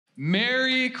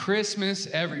Merry Christmas,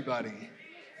 everybody.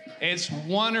 It's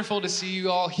wonderful to see you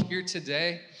all here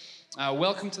today.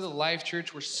 Welcome to the Life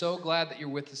Church. We're so glad that you're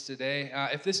with us today.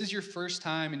 If this is your first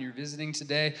time and you're visiting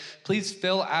today, please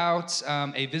fill out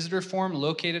a visitor form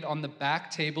located on the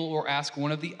back table or ask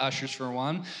one of the ushers for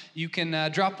one. You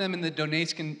can drop them in the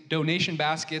donation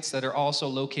baskets that are also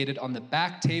located on the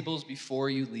back tables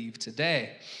before you leave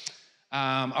today.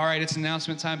 All right, it's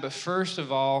announcement time, but first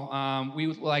of all, we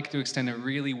would like to extend a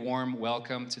really warm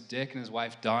welcome to Dick and his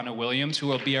wife, Donna Williams, who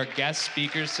will be our guest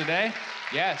speakers today.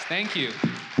 Yes, thank you.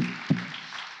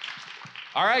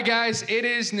 All right, guys, it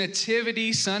is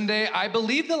Nativity Sunday. I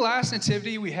believe the last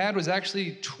Nativity we had was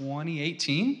actually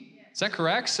 2018. Is that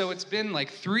correct? So it's been like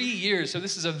 3 years, so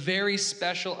this is a very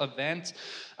special event.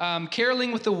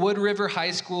 Caroling with the Wood River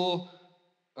High School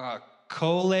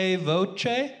Cole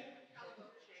Voce?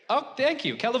 Oh, thank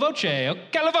you. Calavoce. Oh,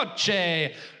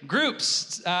 Calavoce.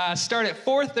 Groups start at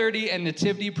 4:30 and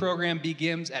Nativity program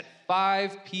begins at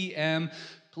 5 p.m.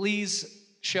 Please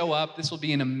show up. This will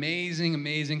be an amazing,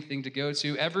 amazing thing to go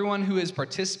to. Everyone who is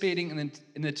participating in the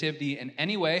Nativity in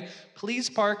any way, please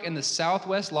park in the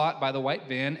southwest lot by the white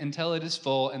van until it is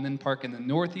full, and then park in the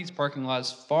northeast parking lot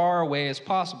as far away as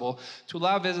possible to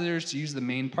allow visitors to use the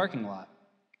main parking lot.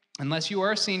 Unless you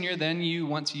are a senior, then you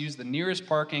want to use the nearest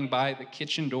parking by the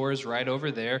kitchen doors right over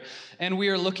there. And we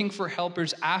are looking for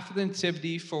helpers after the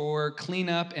Nativity for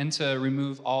cleanup and to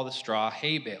remove all the straw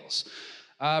hay bales.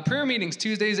 Prayer meetings,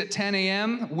 Tuesdays at 10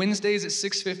 a.m., Wednesdays at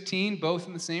 6:15, both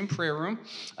in the same prayer room.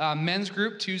 Men's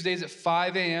group, Tuesdays at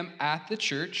 5 a.m. at the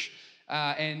church.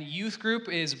 And youth group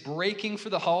is breaking for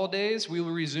the holidays. We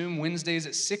will resume Wednesdays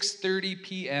at 6:30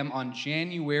 p.m. on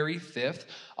January 5th.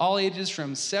 All ages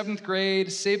from 7th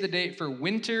grade. Save the date for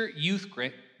winter youth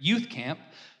camp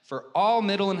for all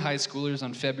middle and high schoolers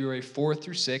on February 4th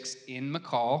through 6th in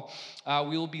McCall.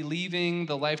 We will be leaving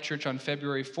the Life Church on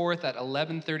February 4th at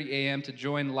 11:30 a.m. to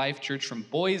join Life Church from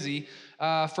Boise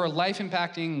for a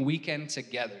life-impacting weekend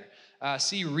together.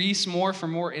 See Reese Moore for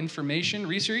more information.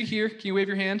 Reese, are you here? Can you wave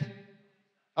your hand?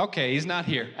 Okay, he's not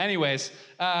here. Anyways,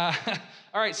 all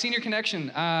right, Senior Connection.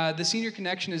 The Senior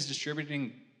Connection is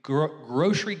distributing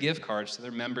grocery gift cards to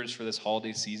their members for this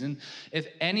holiday season. If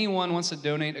anyone wants to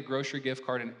donate a grocery gift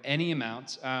card in any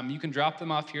amount, you can drop them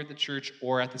off here at the church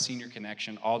or at the Senior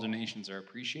Connection. All donations are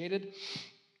appreciated.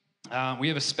 We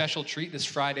have a special treat this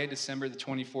Friday, December the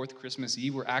 24th, Christmas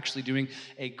Eve. We're actually doing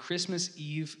a Christmas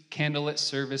Eve candlelit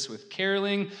service with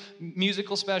caroling,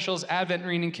 musical specials, Advent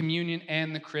reading, communion,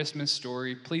 and the Christmas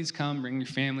story. Please come, bring your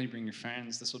family, bring your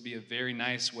friends. This will be a very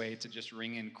nice way to just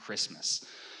ring in Christmas.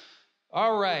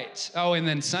 All right. Oh, and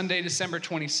then Sunday, December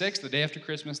 26th, the day after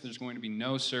Christmas, there's going to be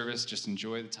no service. Just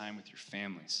enjoy the time with your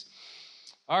families.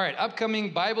 All right, upcoming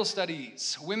Bible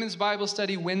studies. Women's Bible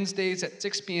study Wednesdays at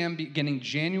 6 p.m. beginning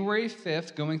January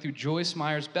 5th, going through Joyce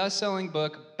Meyer's best-selling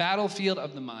book, Battlefield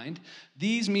of the Mind.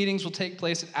 These meetings will take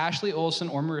place at Ashley Olson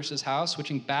or Marissa's house,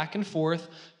 switching back and forth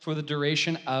for the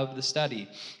duration of the study.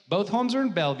 Both homes are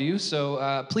in Bellevue,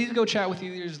 so please go chat with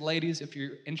either of these ladies if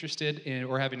you're interested in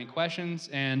or have any questions.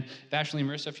 And if Ashley and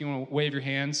Marissa, if you want to wave your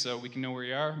hands so we can know where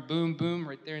you are. Boom, boom,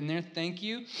 right there and there. Thank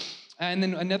you. And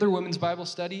then another women's Bible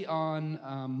study on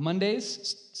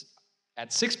Mondays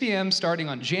at 6 p.m. starting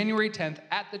on January 10th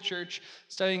at the church,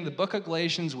 studying the book of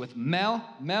Galatians with Mel.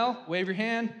 Mel, wave your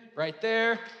hand right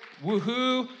there.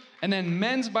 Woohoo. And then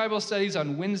men's Bible studies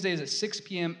on Wednesdays at 6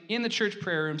 p.m. in the church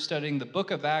prayer room, studying the book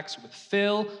of Acts with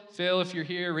Phil. Phil, if you're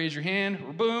here, raise your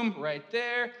hand. Boom, right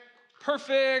there.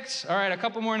 Perfect. All right, a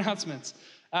couple more announcements.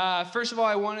 First of all,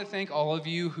 I want to thank all of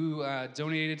you who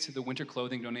donated to the winter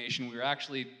clothing donation. We were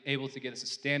actually able to get a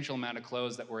substantial amount of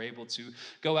clothes that were able to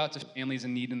go out to families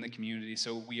in need in the community,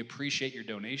 so we appreciate your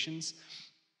donations.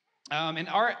 And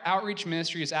our outreach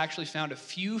ministry has actually found a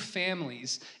few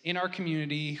families in our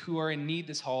community who are in need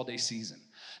this holiday season.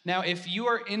 Now, if you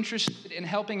are interested in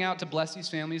helping out to bless these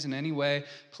families in any way,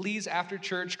 please, after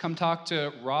church, come talk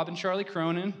to Rob and Charlie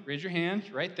Cronin. Raise your hand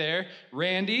right there.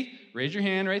 Randy, raise your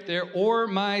hand right there. Or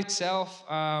myself,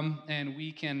 and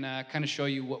we can kind of show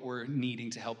you what we're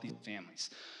needing to help these families.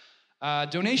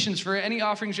 Donations for any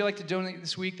offerings you'd like to donate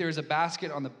this week, there is a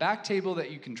basket on the back table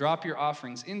that you can drop your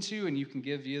offerings into, and you can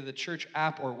give via the church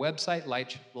app or website,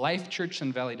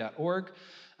 lifechurchsunvalley.org.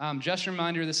 Just a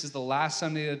reminder, this is the last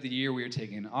Sunday of the year we are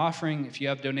taking an offering. If you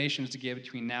have donations to give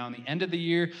between now and the end of the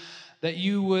year that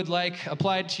you would like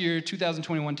applied to your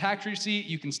 2021 tax receipt,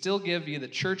 you can still give via the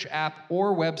church app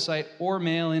or website or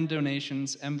mail-in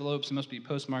donations. Envelopes must be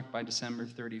postmarked by December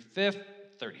 35th.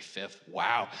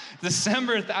 Wow.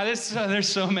 There's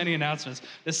so many announcements.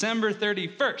 December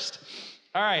 31st.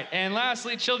 All right, and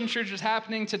lastly, Children's Church is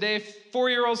happening today,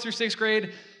 4-year-olds through 6th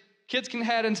grade. Kids can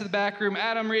head into the back room.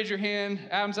 Adam, raise your hand.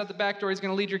 Adam's at the back door. He's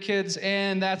going to lead your kids.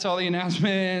 And that's all the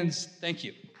announcements. Thank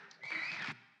you.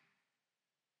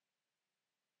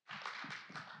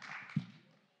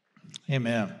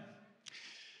 Amen.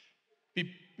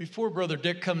 Before Brother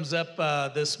Dick comes up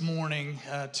this morning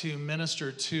to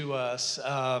minister to us,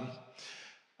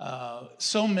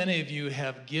 so many of you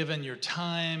have given your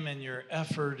time and your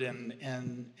effort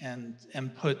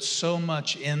and put so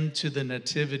much into the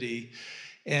Nativity.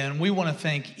 And we want to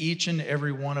thank each and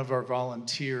every one of our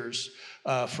volunteers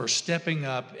for stepping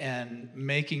up and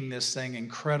making this thing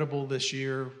incredible this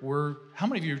year. How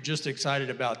many of you are just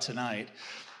excited about tonight?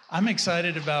 I'm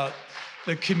excited about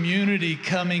the community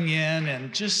coming in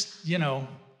and just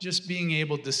being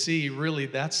able to see, really,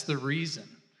 that's the reason.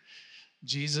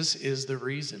 Jesus is the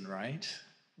reason, right?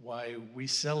 Why we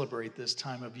celebrate this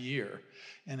time of year.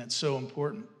 And it's so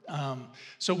important.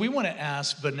 So we want to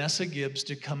ask Vanessa Gibbs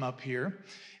to come up here,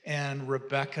 and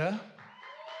Rebecca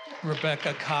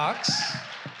Cox.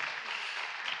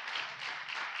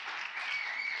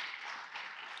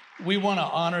 We want to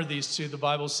honor these two. The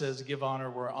Bible says, give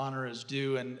honor where honor is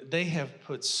due, and they have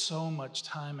put so much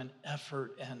time and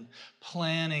effort and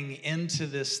planning into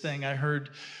this thing. I heard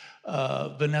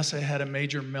Vanessa had a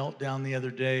major meltdown the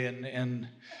other day, and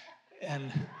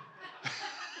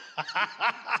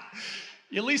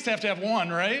you at least have to have one,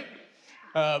 right?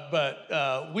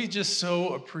 But we just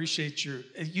so appreciate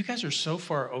you guys are so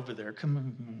far over there. Come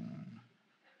on,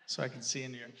 so I can see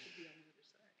in here.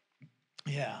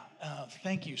 Yeah,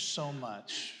 thank you so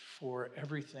much for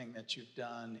everything that you've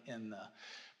done in the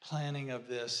planning of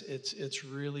this. It's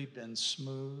really been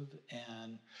smooth,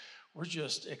 and we're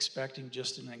just expecting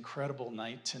just an incredible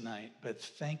night tonight. But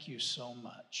thank you so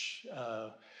much.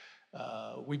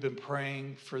 We've been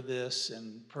praying for this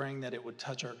and praying that it would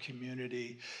touch our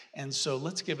community. And so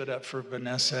let's give it up for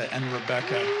Vanessa and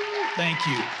Rebecca. Thank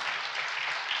you.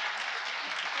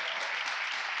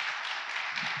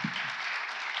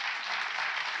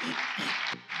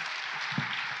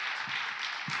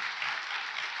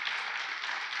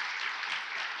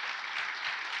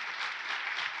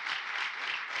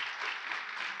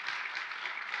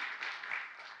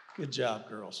 Good job,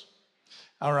 girls.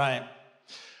 All right.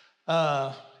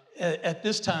 At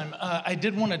this time, I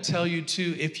did want to tell you,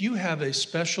 too, if you have a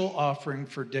special offering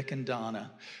for Dick and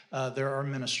Donna, there are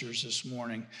ministers this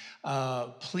morning,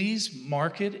 please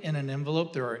mark it in an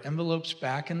envelope. There are envelopes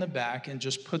back in the back, and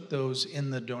just put those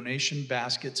in the donation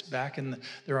baskets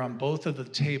they're on both of the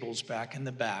tables back in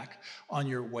the back on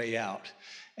your way out.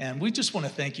 And we just want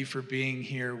to thank you for being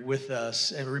here with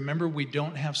us. And remember, we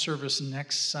don't have service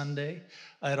next Sunday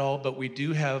at all, but we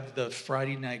do have the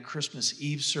Friday night Christmas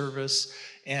Eve service,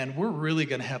 and we're really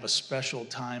going to have a special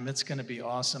time. It's going to be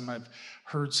awesome. I've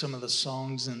heard some of the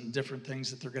songs and different things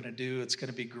that they're going to do. It's going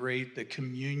to be great. The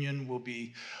communion will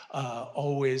be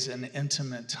always an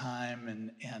intimate time,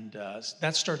 and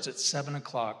that starts at 7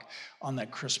 o'clock on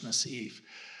that Christmas Eve.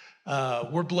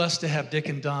 We're blessed to have Dick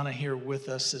and Donna here with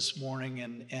us this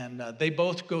morning, and they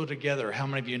both go together. How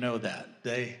many of you know that?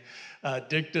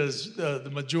 Dick does the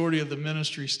majority of the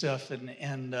ministry stuff,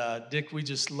 and Dick, we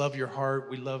just love your heart.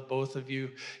 We love both of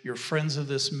you. You're friends of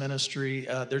this ministry.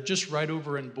 They're just right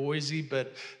over in Boise,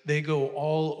 but they go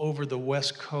all over the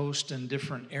West Coast and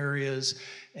different areas,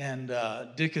 and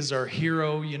Dick is our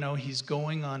hero. You know, he's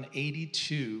going on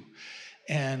 82,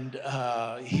 and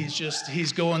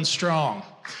he's going strong.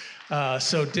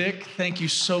 So Dick, thank you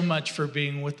so much for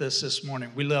being with us this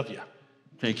morning. We love you.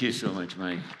 Thank you so much,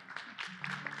 Mike.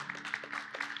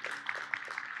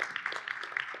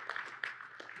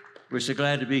 We're so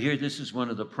glad to be here. This is one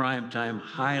of the primetime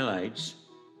highlights.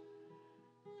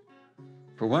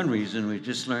 For one reason, we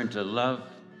just learned to love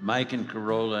Mike and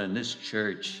Corolla and this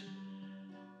church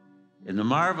in the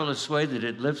marvelous way that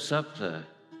it lifts up the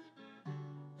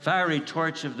fiery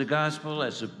torch of the gospel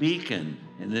as a beacon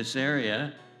in this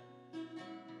area.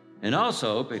 And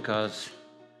also because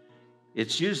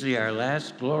it's usually our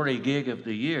last glory gig of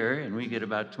the year, and we get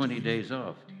about 20 days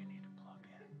off. Do you need to plug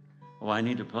in? Oh, I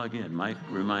need to plug in. Mike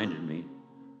reminded me.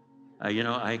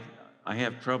 I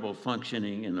have trouble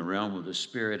functioning in the realm of the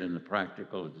spirit and the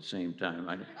practical at the same time.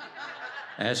 I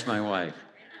ask my wife.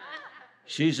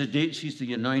 She's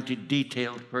the anointed,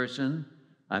 detailed person.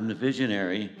 I'm the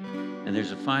visionary, and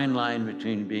there's a fine line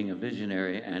between being a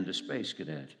visionary and a space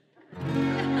cadet.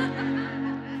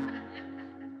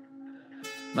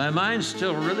 My mind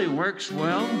still really works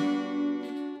well.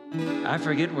 I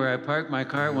forget where I park my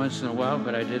car once in a while,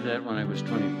 but I did that when I was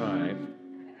 25.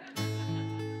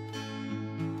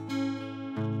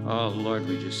 Oh, Lord,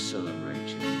 we just celebrate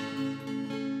you.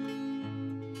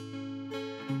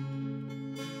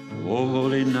 O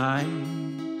holy night,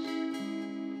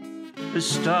 the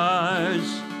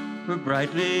stars were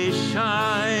brightly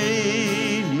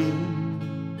shining.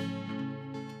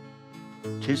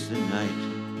 'Tis the night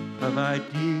of our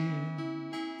dear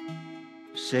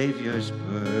Savior's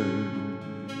birth.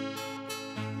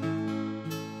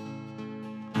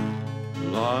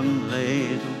 Long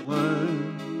lay the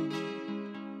world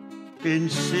in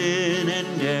sin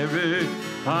and error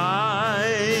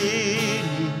pining.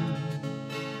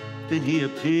 Then he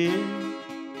appeared,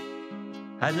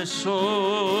 and the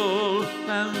soul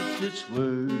found its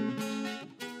words.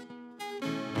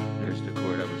 There's the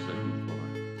chord I was looking for.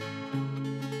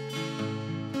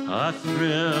 A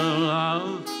thrill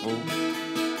of hope,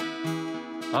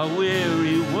 a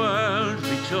weary world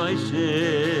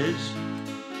rejoices.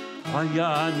 While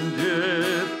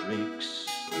yonder breaks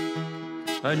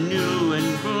a new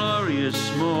and glorious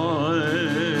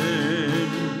morn.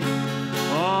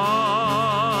 All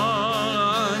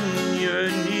on your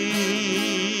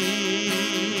knees,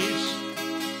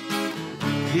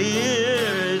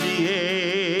 hear the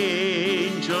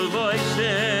angel voices.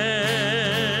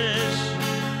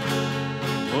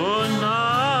 O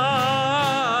night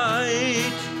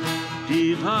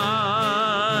divine,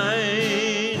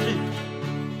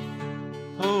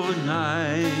 O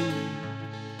night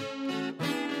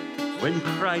when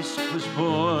Christ was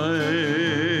born.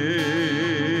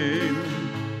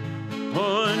 O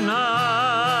night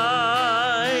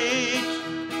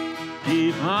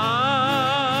divine,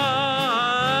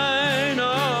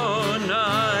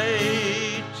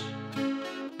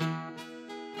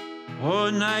 O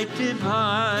night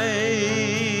divine.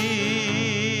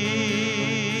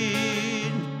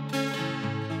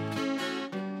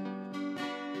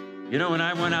 You know, when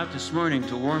I went out this morning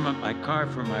to warm up my car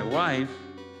for my wife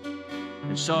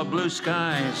and saw blue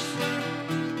skies,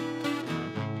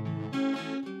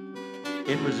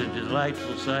 it was a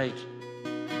delightful sight.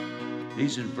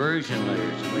 These inversion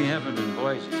layers, and we have them in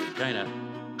Boise that kind of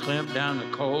clamp down the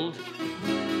cold.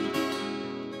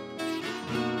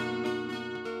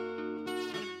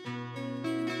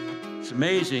 It's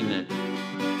amazing that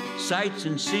sights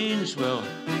and scenes will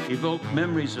evoke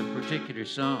memories of particular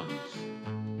songs.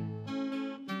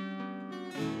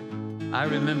 I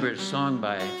remember a song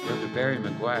by Brother Barry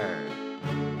McGuire.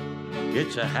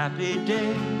 It's a happy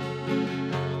day,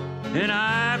 and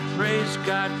I praise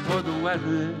God for the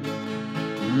weather.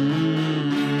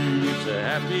 It's a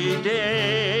happy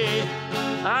day,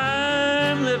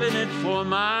 I'm living it for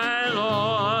my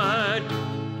Lord.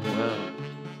 Well,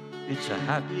 it's a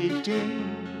happy day,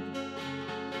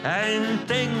 and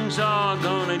things are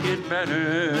gonna get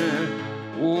better.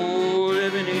 Oh,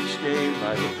 living each day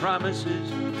by the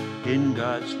promises in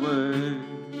God's Word.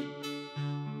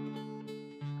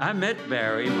 I met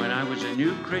Barry when I was a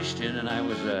new Christian and I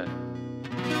was a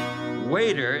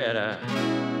waiter at a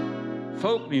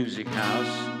folk music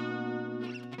house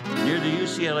near the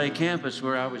UCLA campus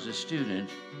where I was a student.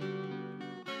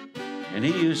 And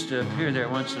he used to appear there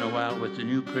once in a while with the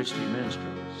New Christian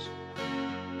Minstrels.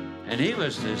 And he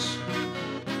was this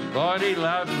gaudy,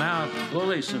 loud-mouthed,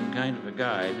 bully-some kind of a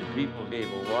guy that people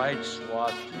gave a wide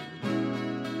swath to.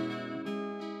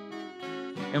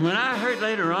 And when I heard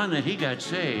later on that he got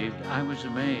saved, I was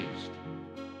amazed.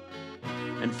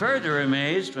 And further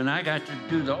amazed when I got to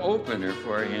do the opener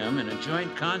for him in a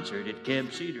joint concert at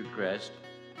Camp Cedar Crest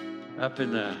up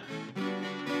in the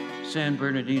San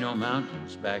Bernardino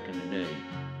Mountains back in the day.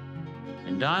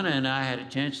 And Donna and I had a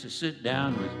chance to sit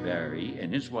down with Barry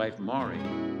and his wife, Maury,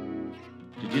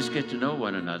 to just get to know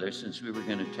one another since we were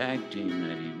going to tag team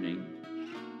that evening.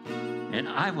 And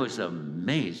I was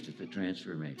amazed at the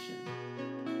transformation.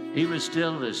 He was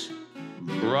still this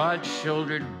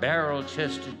broad-shouldered,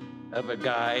 barrel-chested of a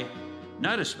guy,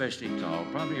 not especially tall,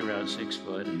 probably around 6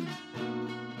 foot. And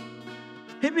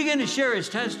he began to share his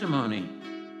testimony.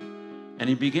 And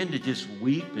he began to just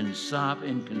weep and sob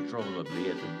uncontrollably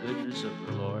at the goodness of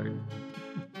the Lord.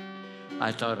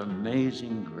 I thought,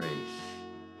 amazing grace.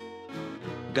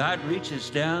 God reaches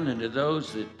down into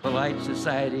those that polite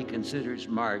society considers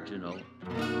marginal.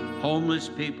 Homeless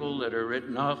people that are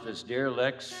written off as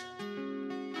derelicts,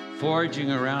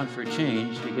 foraging around for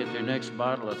change to get their next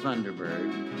bottle of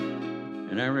Thunderbird.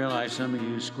 And I realize some of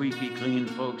you squeaky clean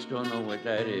folks don't know what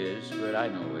that is, but I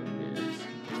know what it is.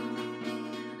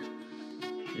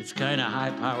 It's kind of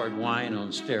high-powered wine on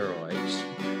steroids.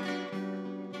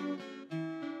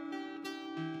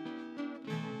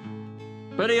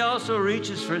 But he also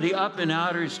reaches for the up and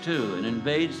outers too and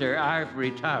invades their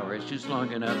ivory towers just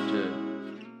long enough to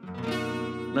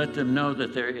let them know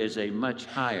that there is a much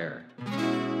higher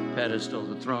pedestal,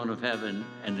 the throne of heaven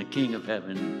and the King of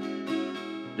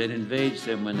heaven, that invades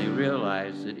them when they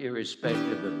realize that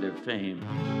irrespective of their fame,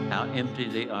 how empty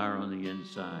they are on the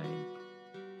inside.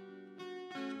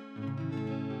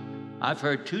 I've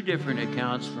heard two different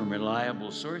accounts from reliable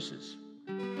sources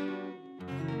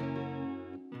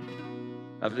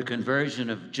of the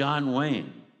conversion of John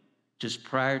Wayne just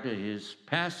prior to his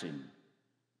passing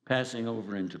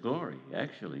over into glory,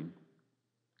 actually.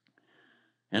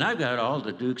 And I've got all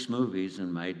the Duke's movies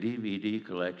in my DVD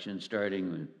collection,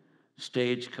 starting with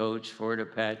Stagecoach, Fort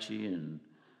Apache, and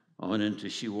on into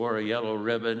She Wore a Yellow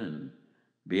Ribbon, and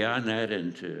beyond that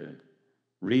into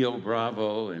Rio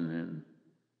Bravo, and then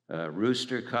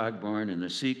Rooster Cogburn, and the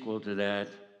sequel to that.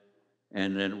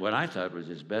 And then what I thought was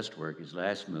his best work, his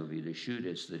last movie, The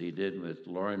Shootist, that he did with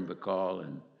Lauren Bacall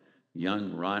and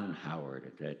young Ron Howard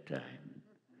at that time.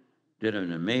 Did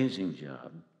an amazing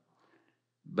job.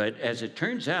 But as it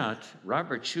turns out,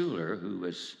 Robert Schuller, who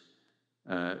was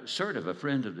sort of a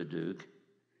friend of the Duke,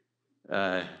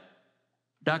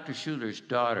 Dr. Schuller's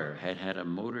daughter had had a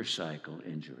motorcycle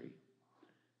injury,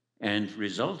 and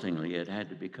resultingly it had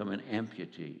to become an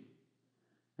amputee.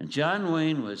 And John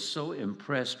Wayne was so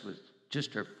impressed with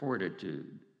just her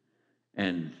fortitude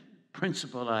and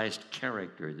principalized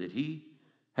character that he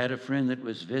had a friend that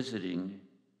was visiting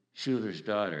Schuller's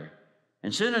daughter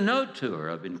and sent a note to her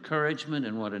of encouragement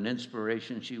and what an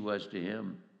inspiration she was to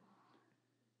him.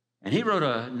 And he wrote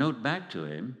a note back to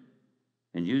him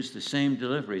and used the same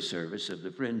delivery service of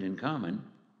the friend in common.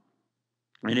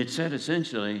 And it said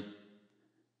essentially,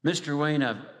 "Mr. Wayne,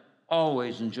 I've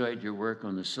always enjoyed your work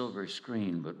on the silver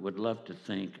screen, but would love to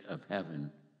think of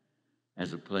heaven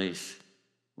as a place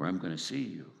where I'm going to see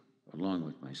you along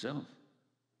with myself."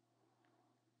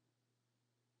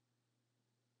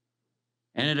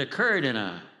 And it occurred in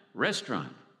a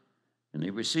restaurant, and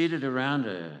they were seated around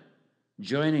a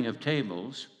joining of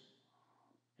tables,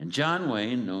 and John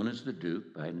Wayne, known as the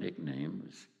Duke by nickname,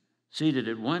 was seated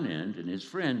at one end, and his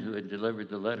friend who had delivered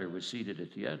the letter was seated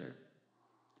at the other.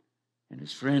 And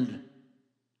his friend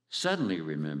suddenly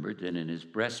remembered that in his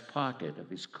breast pocket of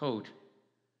his coat,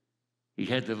 he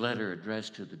had the letter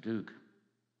addressed to the Duke.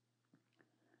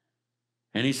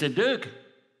 And he said, "Duke,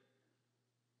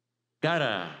 got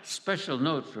a special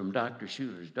note from Dr.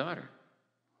 Schuller's daughter."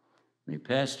 And he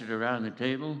passed it around the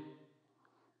table,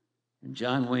 and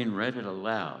John Wayne read it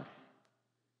aloud.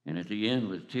 And at the end,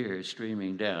 with tears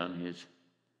streaming down his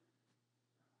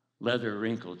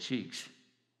leather-wrinkled cheeks,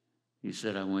 he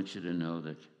said, "I want you to know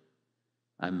that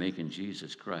I'm making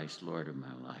Jesus Christ Lord of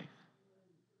my life."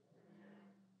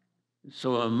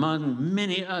 So among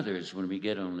many others, when we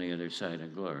get on the other side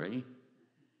of glory,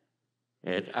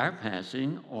 at our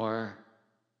passing or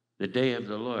the day of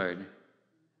the Lord,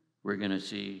 we're going to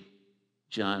see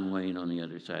John Wayne on the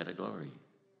other side of glory.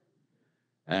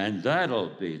 And that'll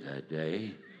be the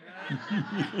day.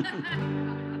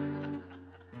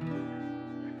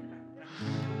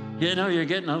 You know, you're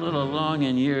getting a little long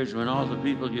in years when all the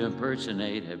people you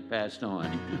impersonate have passed on.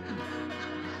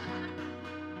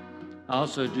 I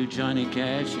also do Johnny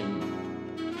Cash and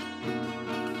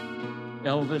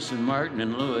Elvis and Martin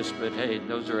and Lewis, but hey,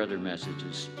 those are other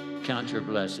messages. Count your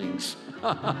blessings.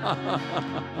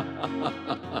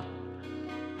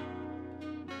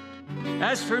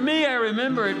 As for me, I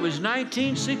remember it was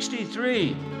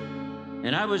 1963,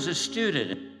 and I was a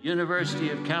student at University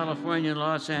of California,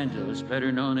 Los Angeles,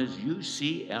 better known as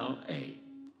UCLA,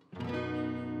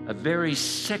 a very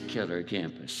secular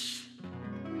campus.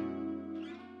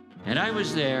 And I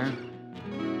was there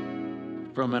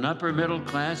from an upper middle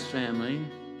class family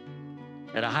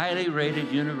at a highly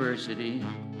rated university,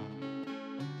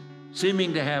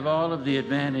 seeming to have all of the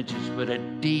advantages, but a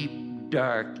deep,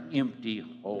 dark, empty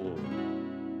hole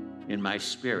in my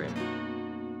spirit.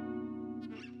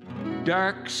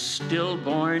 Dark,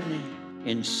 stillborn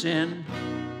in sin,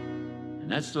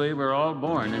 and that's the way we're all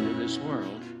born into this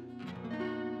world.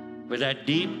 With that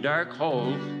deep, dark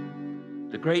hole,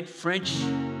 the great French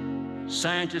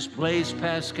scientist Blaise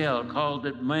Pascal called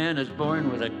it man is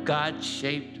born with a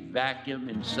God-shaped vacuum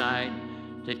inside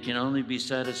that can only be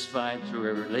satisfied through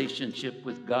a relationship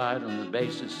with God on the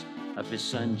basis of his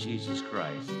son, Jesus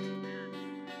Christ.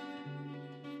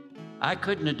 I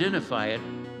couldn't identify it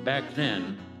back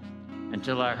then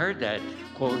until I heard that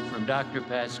quote from Dr.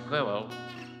 Pascal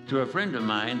to a friend of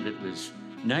mine that was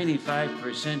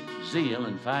 95% zeal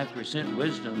and 5%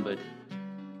 wisdom, but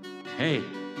hey,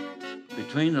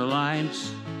 between the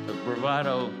lines of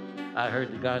bravado, I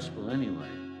heard the gospel anyway.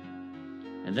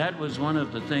 And that was one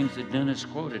of the things that Dennis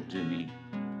quoted to me.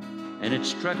 And it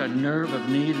struck a nerve of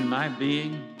need in my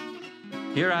being.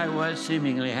 Here I was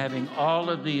seemingly having all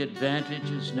of the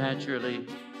advantages naturally,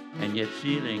 and yet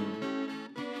feeling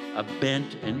a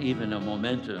bent and even a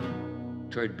momentum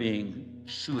toward being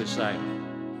suicidal.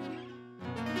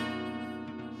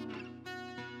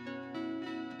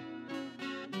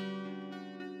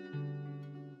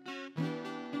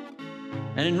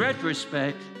 And in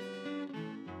retrospect,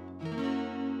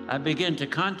 I began to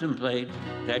contemplate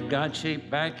that God-shaped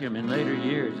vacuum in later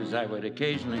years as I would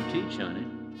occasionally teach on it.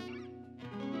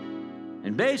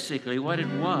 And basically what it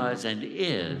was and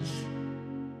is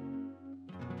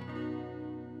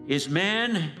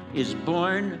man is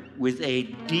born with a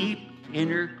deep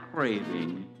inner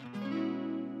craving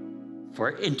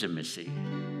for intimacy.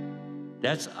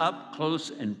 That's up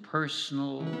close and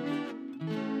personal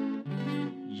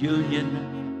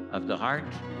union of the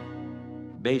heart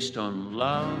based on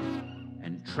love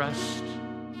and trust,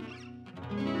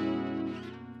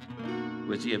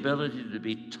 with the ability to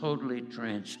be totally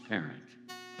transparent.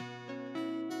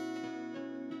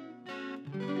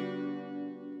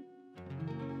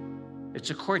 It's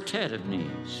a quartet of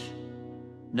needs.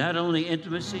 Not only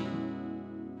intimacy,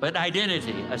 but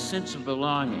identity, a sense of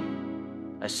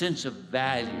belonging, a sense of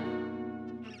value.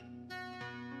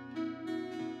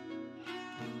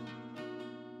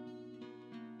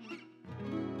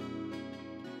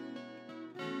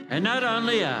 And not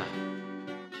only a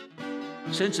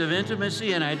sense of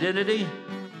intimacy and identity,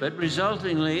 but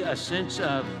resultingly a sense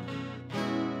of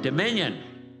dominion,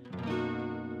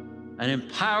 an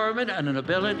empowerment and an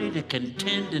ability to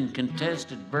contend and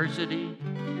contest adversity,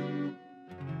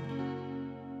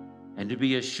 and to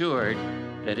be assured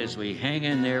that as we hang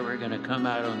in there, we're going to come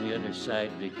out on the other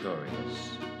side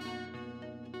victorious.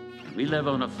 We live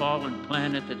on a fallen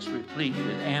planet that's replete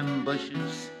with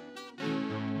ambushes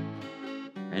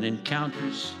and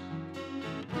encounters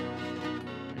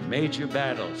and major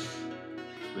battles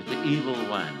with the evil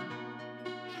one,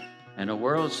 and a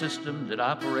world system that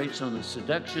operates on the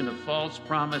seduction of false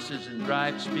promises and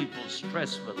drives people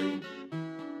stressfully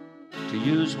to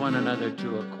use one another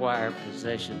to acquire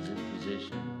possessions and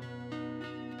position.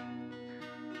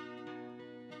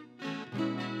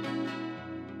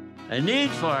 A need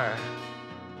for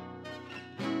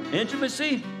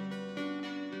intimacy,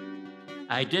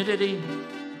 identity,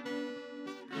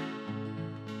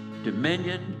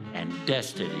 dominion, and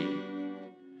destiny.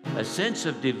 A sense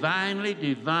of divinely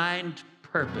divined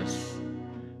purpose.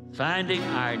 Finding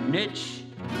our niche,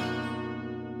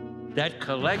 that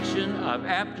collection of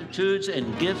aptitudes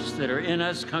and gifts that are in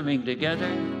us coming together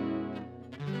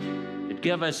that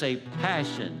give us a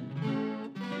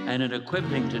passion and an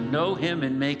equipping to know Him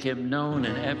and make Him known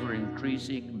in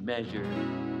ever-increasing measure.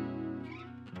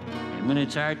 And when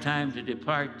it's our time to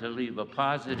depart, to leave a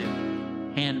positive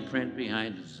handprint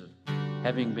behind us of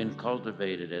having been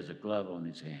cultivated as a glove on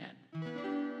His hand.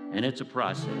 And it's a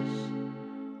process.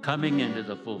 Coming into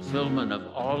the fulfillment of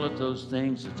all of those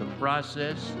things, it's a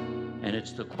process, and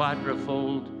it's the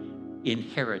quadrufold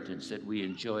inheritance that we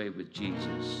enjoy with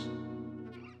Jesus.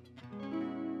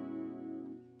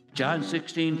 John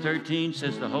 16:13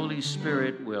 says the Holy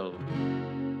Spirit will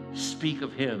speak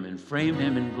of Him and frame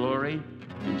Him in glory.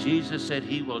 And Jesus said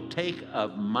He will take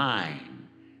of mine,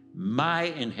 my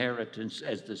inheritance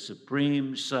as the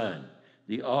supreme Son,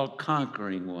 the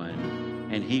all-conquering one,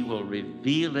 and He will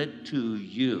reveal it to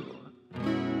you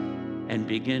and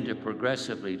begin to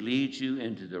progressively lead you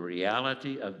into the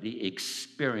reality of the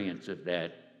experience of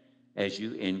that as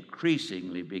you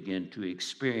increasingly begin to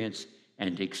experience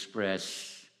and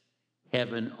express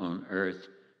heaven on earth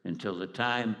until the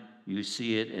time you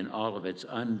see it in all of its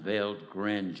unveiled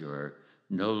grandeur,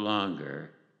 no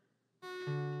longer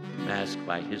masked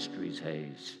by history's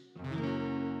haze.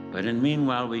 But in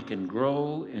meanwhile, we can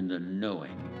grow in the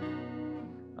knowing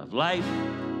of life,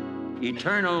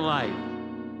 eternal life,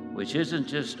 which isn't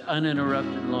just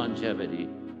uninterrupted longevity,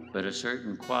 but a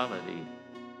certain quality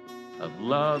of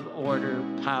love, order,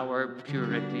 power,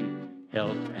 purity,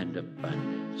 health, and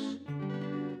abundance.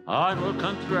 And we'll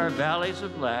come through our valleys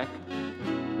of lack,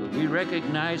 but we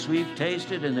recognize we've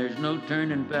tasted and there's no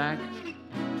turning back.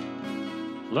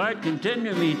 Lord,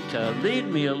 continue to lead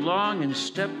me along in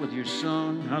step with your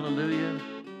song. Hallelujah.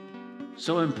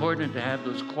 So important to have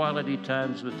those quality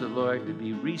times with the Lord, to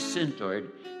be recentered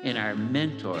in our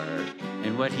mentor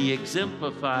and what He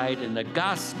exemplified in the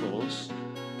Gospels.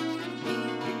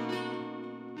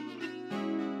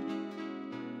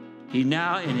 He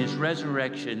now, in His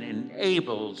resurrection,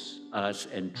 enables us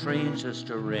and trains us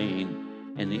to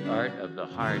reign in the art of the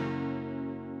heart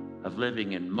of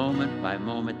living in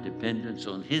moment-by-moment dependence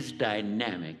on His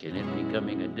dynamic and it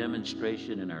becoming a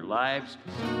demonstration in our lives,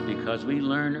 because we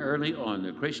learn early on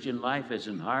the Christian life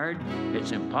isn't hard,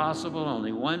 it's impossible,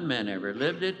 only one man ever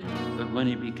lived it, but when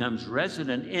He becomes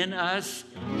resident in us,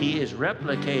 He is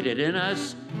replicated in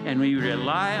us, and we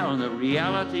rely on the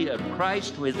reality of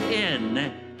Christ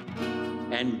within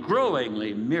and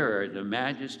growingly mirror the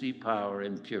majesty, power,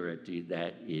 and purity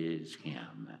that is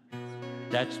Him.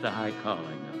 That's the high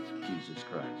calling of Jesus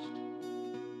Christ.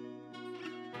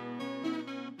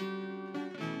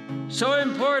 So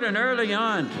important early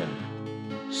on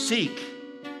to seek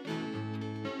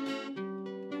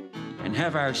and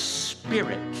have our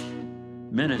spirit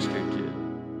ministered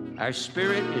to. Our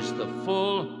spirit is the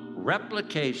full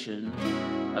replication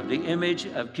of the image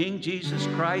of King Jesus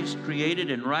Christ, created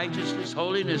in righteousness,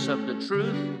 holiness of the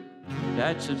truth.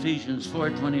 That's Ephesians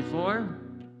 4:24.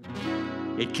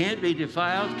 It can't be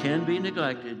defiled, can be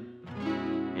neglected,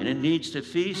 and it needs to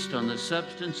feast on the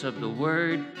substance of the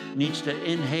Word, needs to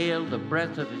inhale the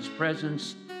breath of His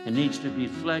presence, and needs to be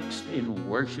flexed in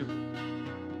worship.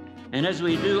 And as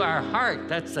we do, our heart,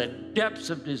 that's the depths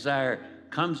of desire,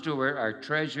 comes to where our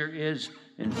treasure is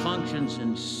and functions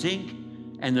in sync,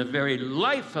 and the very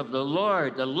life of the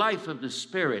Lord, the life of the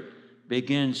Spirit,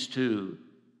 begins to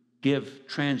give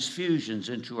transfusions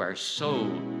into our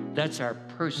soul. That's our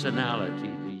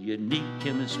personality, the unique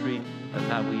chemistry of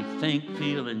how we think,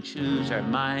 feel, and choose, our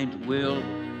mind, will,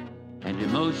 and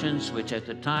emotions, which at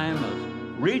the time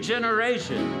of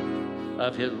regeneration,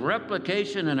 of His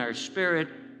replication in our spirit,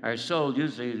 our soul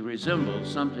usually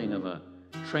resembles something of a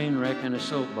train wreck in a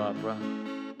soap opera.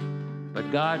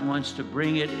 But God wants to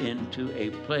bring it into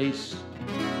a place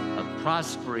of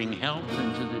prospering health,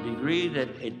 and to the degree that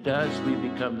it does, we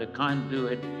become the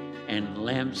conduit and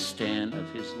lampstand of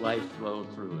His life flow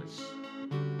through us.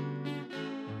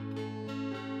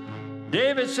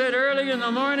 David said, early in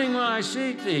the morning will I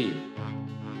seek Thee.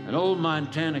 An old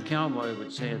Montana cowboy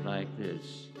would say it like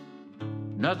this: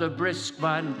 another brisk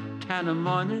Montana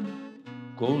morning,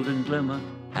 golden glimmer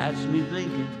has me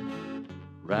blinking.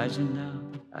 Rising now,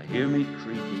 I hear me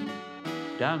creaking.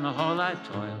 Down the hall I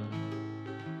toil,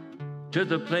 to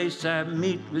the place I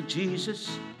meet with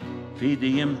Jesus. Feed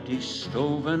the empty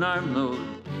stove and arm load.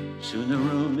 Soon the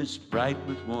room is bright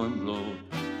with warm glow.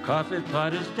 Coffee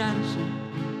pot is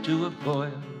dancing to a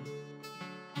boil.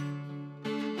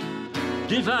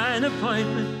 Divine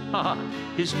appointment,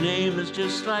 His name is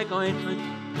just like ointment.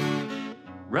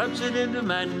 Rubs it into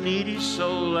my needy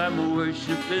soul. I'm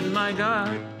worshiping my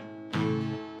God.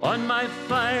 On my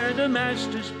fire the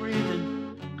Master's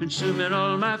breathing, consuming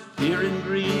all my fear and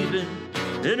grieving.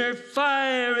 Inner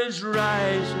fire is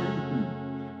rising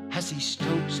as He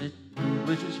stokes it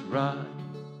with His rod.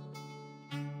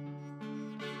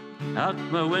 Out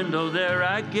my window there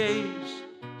I gaze,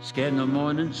 scan the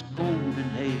morning's golden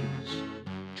haze.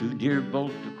 Two deer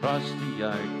bolt across the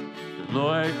yard. The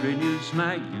Lord renews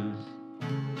my youth.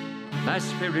 My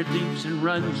spirit leaps and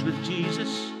runs with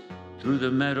Jesus through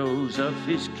the meadows of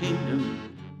His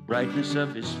kingdom, brightness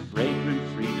of His fragrant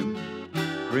freedom,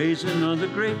 praising on the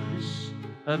greatness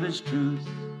of His truth.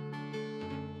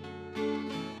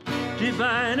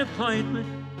 Divine appointment,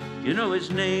 you know His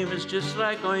name is just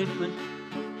like ointment.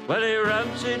 Well, He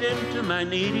rubs it into my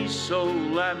needy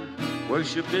soul. I'm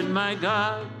worshiping my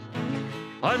God.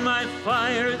 On my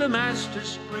fire the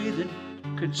Master's breathing,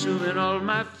 consuming all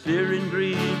my fear and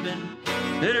grieving.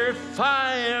 Bitter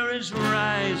fire is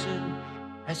rising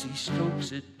as He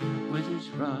stokes it with His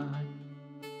rod.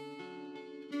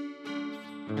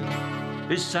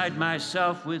 Beside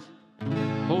myself with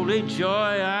holy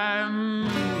joy, I'm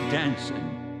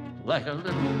dancing like a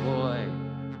little boy,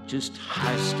 just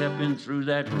high-stepping through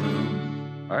that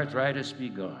room, arthritis be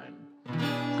gone,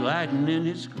 gliding in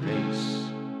His grace,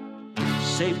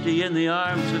 safety in the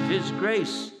arms of His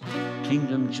grace.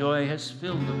 Kingdom joy has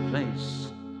filled the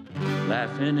place,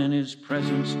 laughing in His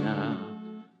presence now,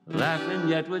 laughing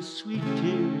yet with sweet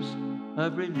tears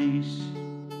of release.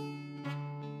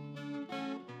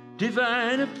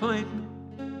 Divine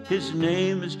appointment, His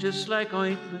name is just like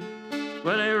ointment.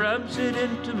 Well, He rubs it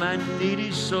into my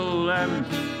needy soul. I'm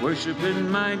worshiping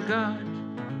my God.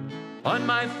 On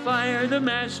my fire the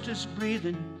Master's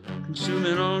breathing,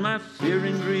 consuming all my fear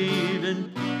and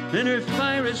grieving. Inner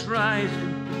fire is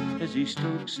rising as He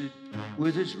stokes it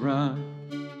with His rod.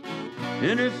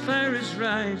 Inner fire is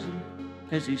rising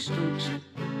as He stokes it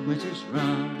with His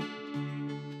rod.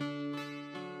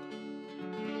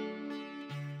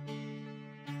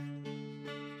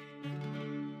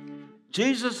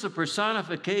 Jesus, the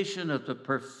personification of the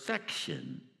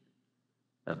perfection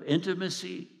of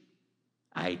intimacy,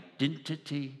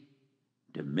 identity,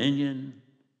 dominion,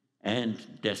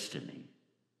 and destiny.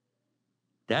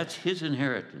 That's his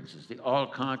inheritance as the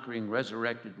all-conquering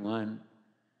resurrected one.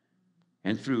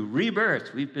 And through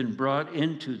rebirth, we've been brought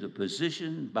into the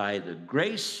position by the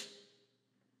grace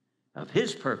of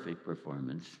his perfect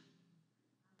performance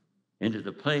into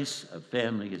the place of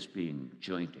family as being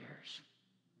joint heirs.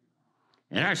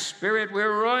 In our spirit,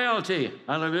 we're royalty.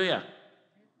 Hallelujah.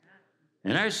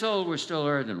 In our soul, we're still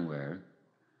earthenware.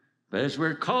 But as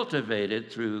we're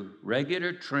cultivated through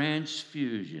regular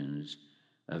transfusions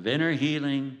of inner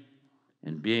healing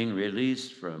and being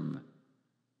released from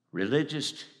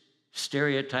religious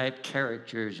stereotype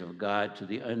caricatures of God to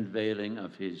the unveiling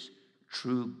of his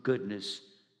true goodness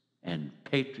and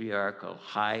patriarchal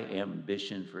high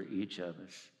ambition for each of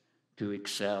us to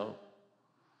excel.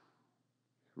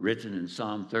 Written in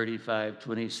Psalm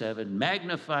 35:27,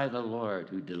 magnify the Lord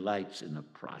who delights in the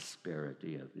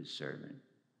prosperity of his servant.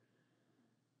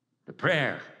 The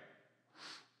prayer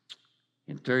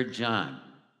in 3 John,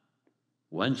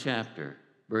 1 chapter,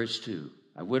 verse 2,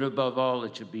 I would above all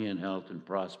that you be in health and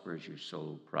prosper as your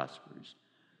soul prospers.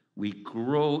 We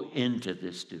grow into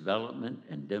this development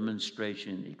and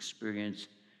demonstration, experience,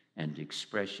 and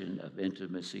expression of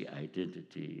intimacy,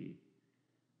 identity,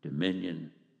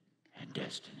 dominion, and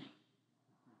destiny.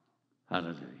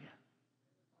 Hallelujah.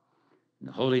 And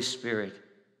the Holy Spirit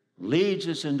leads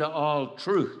us into all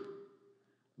truth,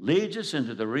 leads us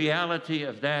into the reality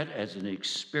of that as an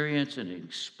experience and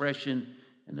expression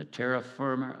and the terra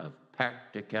firma of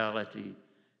practicality,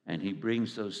 and he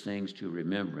brings those things to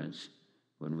remembrance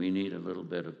when we need a little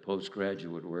bit of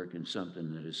postgraduate work in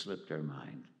something that has slipped our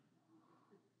mind.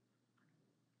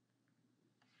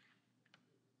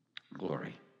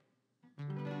 Glory.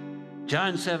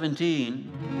 John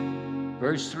 17,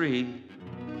 verse 3,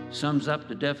 sums up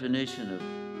the definition of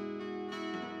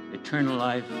eternal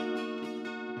life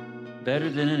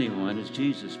better than anyone, as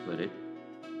Jesus put it.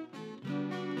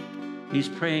 He's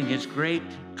praying his great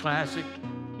classic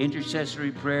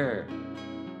intercessory prayer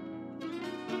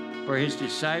for his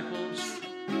disciples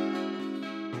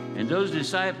and those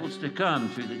disciples to come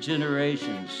through the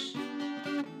generations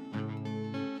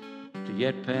to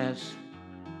yet pass.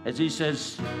 As he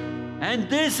says, and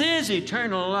this is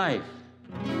eternal life,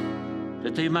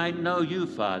 that they might know you,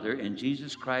 Father, and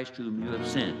Jesus Christ whom you have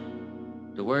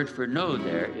sent. The word for know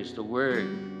there is the word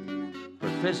for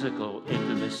physical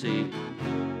intimacy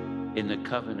in the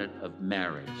covenant of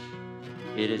marriage.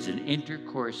 It is an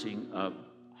intercoursing of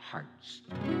hearts.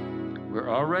 We're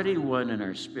already one in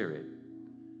our spirit,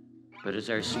 but as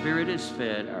our spirit is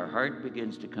fed, our heart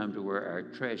begins to come to where our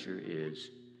treasure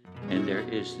is, and there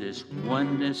is this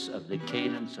oneness of the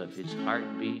cadence of his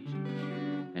heartbeat,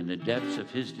 and the depths of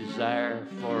his desire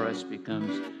for us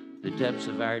becomes the depths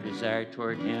of our desire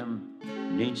toward him.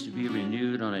 It needs to be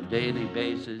renewed on a daily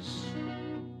basis.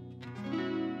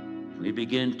 We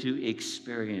begin to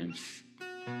experience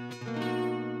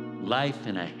life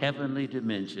in a heavenly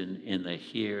dimension in the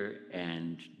here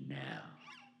and now.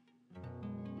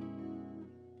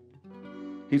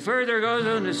 He further goes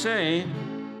on to say,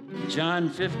 John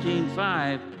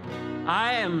 15:5,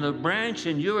 I am the branch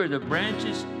and you are the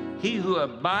branches. He who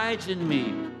abides in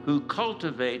me, who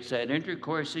cultivates that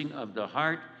intercoursing of the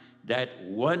heart, that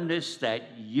oneness,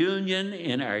 that union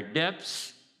in our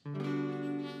depths,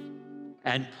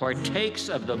 and partakes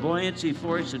of the buoyancy,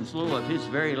 force, and flow of his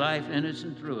very life in us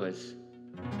and through us,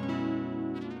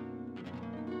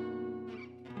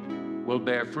 will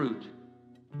bear fruit.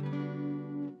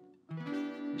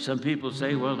 Some people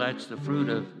say, well, that's the fruit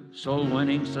of soul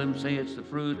winning. Some say it's the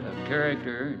fruit of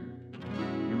character.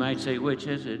 You might say, which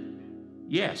is it?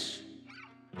 Yes.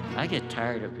 I get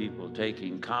tired of people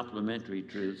taking complementary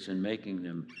truths and making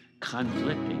them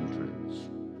conflicting truths.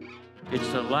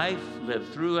 It's the life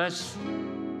lived through us,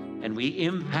 and we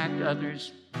impact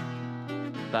others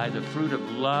by the fruit of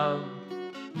love,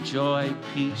 joy,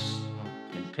 peace,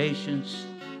 and patience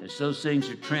as those things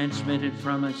are transmitted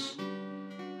from us.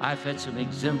 I've had some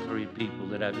exemplary people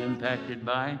that I've impacted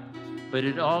by, but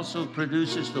it also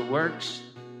produces the works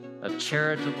of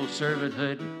charitable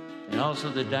servanthood and also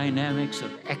the dynamics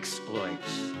of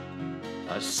exploits,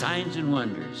 signs and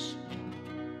wonders.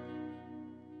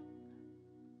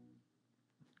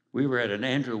 We were at an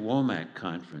Andrew Womack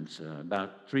conference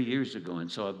about 3 years ago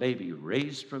and saw a baby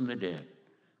raised from the dead.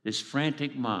 This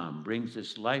frantic mom brings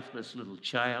this lifeless little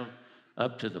child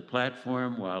up to the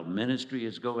platform while ministry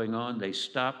is going on. They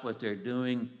stop what they're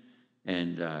doing,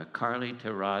 and Carly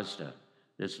Terrazda,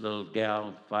 this little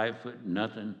gal, 5 foot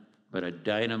nothing, but a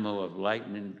dynamo of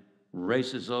lightning,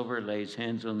 races over, lays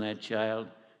hands on that child,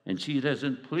 and she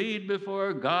doesn't plead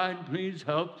before God, please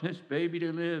help this baby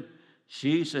to live.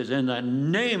 She says, in the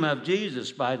name of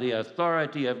Jesus, by the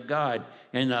authority of God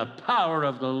and the power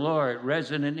of the Lord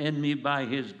resonant in me by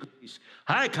his grace,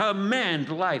 I command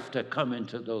life to come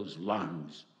into those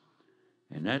lungs.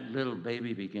 And that little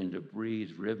baby began to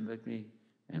breathe rhythmically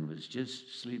and was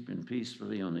just sleeping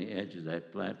peacefully on the edge of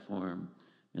that platform.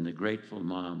 And the grateful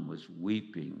mom was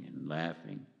weeping and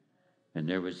laughing. And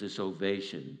there was this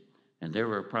ovation. And there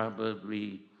were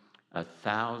probably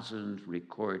 1,000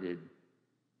 recorded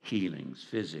healings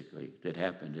physically that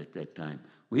happened at that time.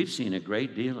 We've seen a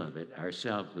great deal of it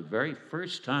ourselves. The very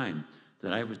first time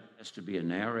that I was asked to be a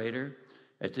narrator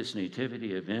at this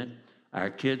nativity event,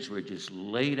 our kids were just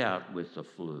laid out with the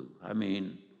flu. I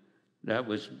mean, that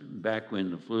was back when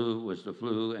the flu was the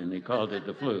flu and they called it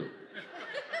the flu.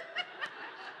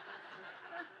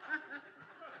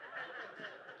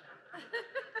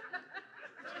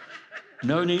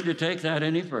 No need to take that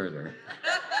any further.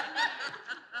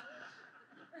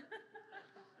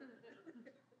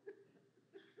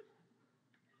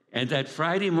 And that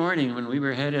Friday morning when we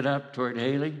were headed up toward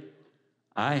Haley,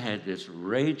 I had this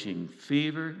raging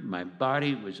fever. My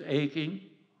body was aching.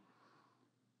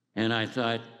 And I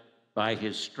thought, by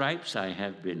his stripes I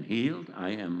have been healed.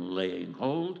 I am laying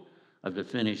hold of the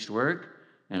finished work.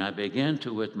 And I began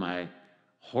to, with my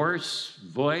hoarse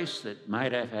voice that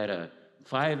might have had a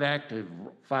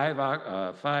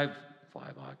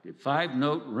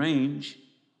five-note range,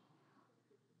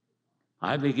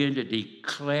 I began to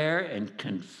declare and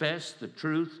confess the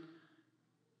truth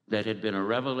that had been a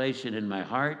revelation in my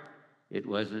heart. It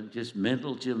wasn't just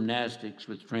mental gymnastics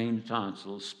with trained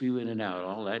tonsils, spewing it out.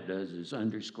 All that does is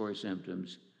underscore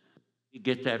symptoms. You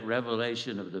get that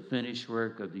revelation of the finished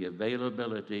work, of the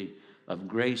availability of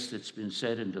grace that's been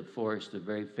set into force, the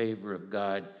very favor of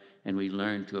God, and we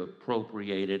learn to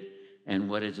appropriate it, and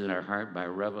what is in our heart by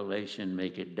revelation,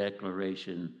 make it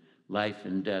declaration. Life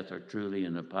and death are truly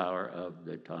in the power of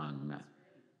the tongue.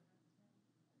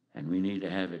 And we need to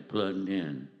have it plugged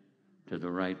in to the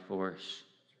right force.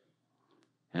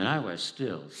 And I was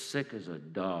still sick as a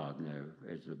dog.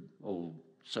 As the old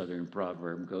Southern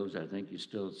proverb goes, I think you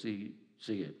still see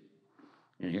it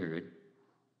and hear it.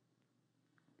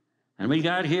 And we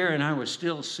got here and I was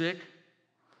still sick.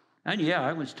 And yeah,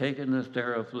 I was taking the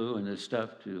Theraflu and this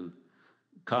stuff to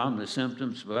calm the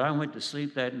symptoms, but I went to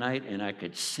sleep that night and I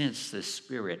could sense the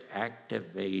Spirit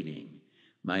activating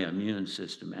my immune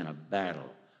system in a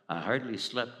battle. I hardly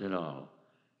slept at all.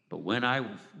 But when I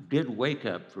did wake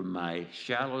up from my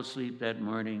shallow sleep that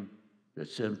morning, the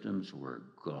symptoms were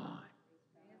gone.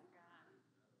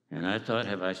 And I thought,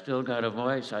 have I still got a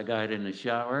voice? I got in the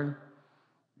shower,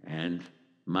 and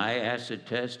my acid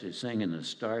test is singing the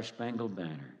Star-Spangled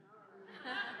Banner.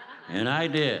 And I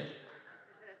did.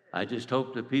 I just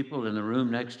hope the people in the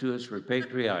room next to us were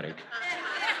patriotic.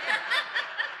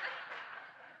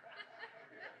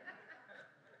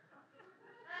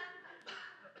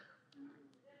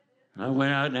 I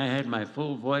went out and I had my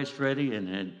full voice ready and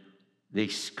had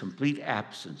this complete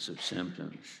absence of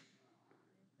symptoms.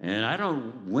 And I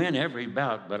don't win every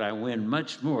bout, but I win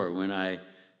much more when I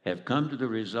have come to the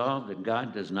resolve that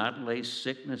God does not lay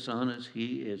sickness on us.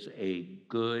 He is a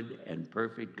good and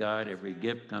perfect God. Every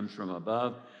gift comes from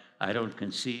above. I don't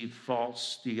conceive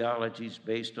false theologies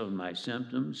based on my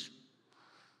symptoms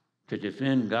to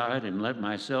defend God and let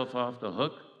myself off the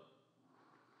hook,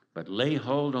 but lay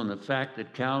hold on the fact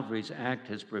that Calvary's act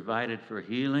has provided for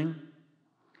healing.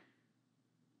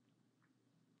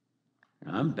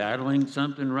 I'm battling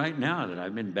something right now that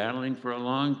I've been battling for a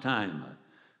long time, a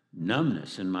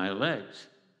numbness in my legs,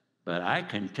 but I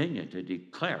continue to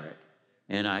declare it,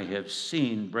 and I have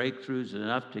seen breakthroughs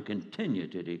enough to continue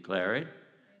to declare it,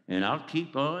 and I'll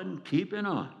keep on keeping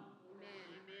on. Amen.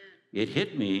 It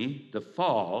hit me, the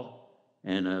fall,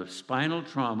 and a spinal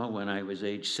trauma when I was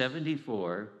age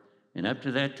 74, and up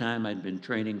to that time I'd been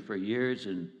training for years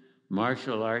in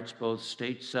martial arts, both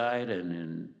stateside and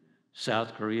in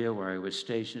South Korea, where I was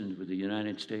stationed with the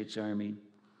United States Army.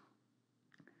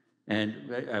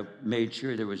 And I made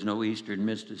sure there was no Eastern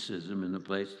mysticism in the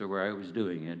place where I was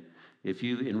doing it. If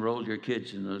you enrolled your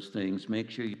kids in those things, make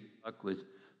sure you talk with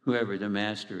whoever the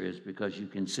master is, because you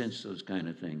can sense those kind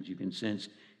of things. You can sense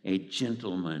a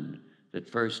gentleman that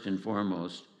first and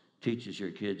foremost teaches your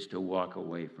kids to walk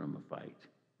away from a fight.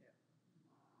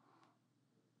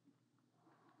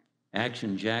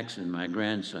 Action Jackson, my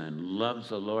grandson, loves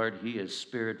the Lord. He is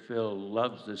spirit-filled,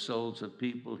 loves the souls of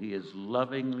people. He is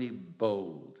lovingly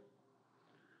bold.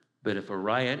 But if a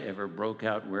riot ever broke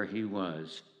out where he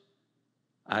was,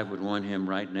 I would want him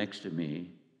right next to me,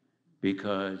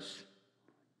 because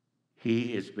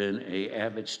he has been an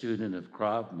avid student of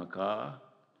Krav Maga,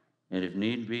 and if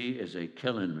need be, is a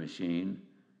killing machine,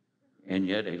 and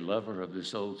yet a lover of the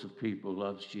souls of people,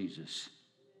 loves Jesus.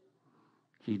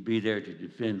 He'd be there to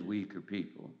defend weaker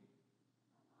people.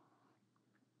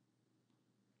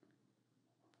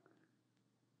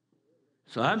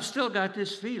 So I've still got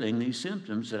this feeling, these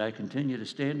symptoms that I continue to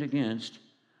stand against.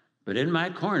 But in my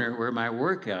corner where my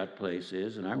workout place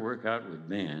is, and I work out with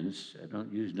bands, I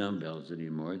don't use dumbbells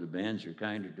anymore. The bands are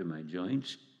kinder to my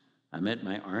joints. I'm at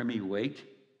my Army weight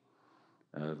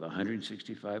of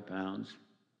 165 pounds.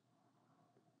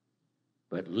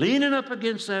 But leaning up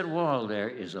against that wall there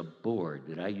is a board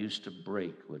that I used to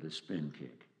break with a spin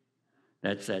kick.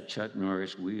 That's that Chuck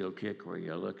Norris wheel kick where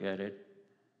you look at it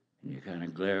and you kind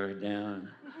of glare it down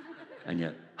and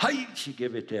you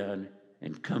give it down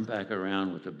and come back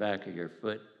around with the back of your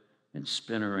foot and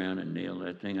spin around and nail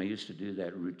that thing. I used to do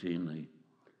that routinely.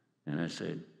 And I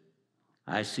said,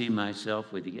 I see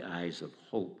myself with the eyes of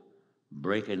hope,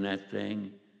 breaking that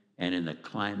thing, and in the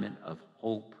climate of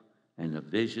hope and the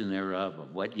vision thereof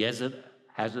of what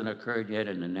hasn't occurred yet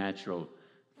in the natural,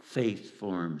 faith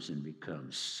forms and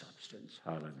becomes substance.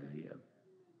 Hallelujah.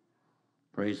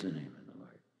 Praise the name of the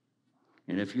Lord.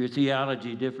 And if your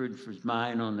theology differed from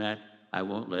mine on that, I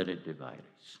won't let it divide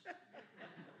us.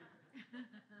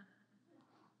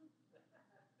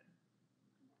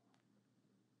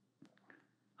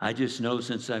 I just know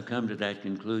since I've come to that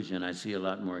conclusion, I see a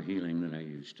lot more healing than I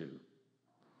used to.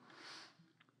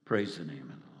 Praise the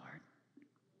name of the Lord.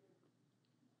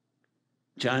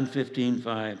 John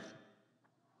 15:5.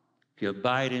 If you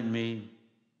abide in me,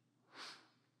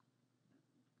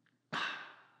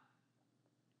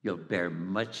 you'll bear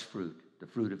much fruit. The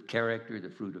fruit of character,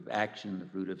 the fruit of action, the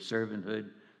fruit of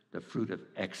servanthood, the fruit of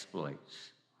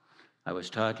exploits. I was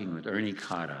talking with Ernie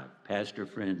Cotta, pastor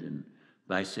friend in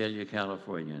Visalia,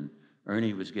 California, and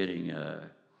Ernie was getting a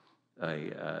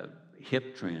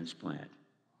hip transplant.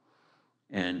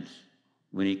 And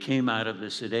when he came out of the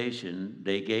sedation,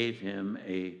 they gave him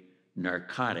a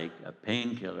narcotic, a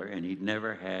painkiller, and he'd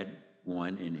never had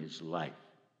one in his life.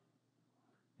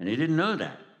 And he didn't know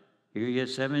that. Here he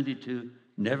is, 72,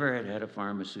 never had a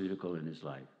pharmaceutical in his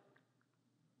life.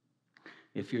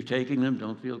 If you're taking them,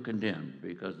 don't feel condemned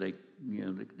because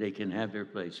they can have their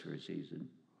place for a season.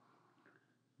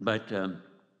 But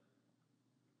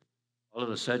all of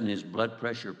a sudden, his blood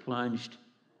pressure plunged,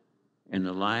 and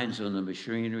the lines on the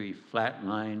machinery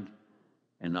flatlined,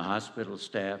 and the hospital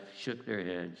staff shook their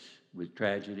heads with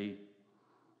tragedy.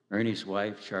 Ernie's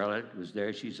wife, Charlotte, was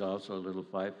there. She's also a little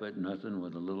 5'0"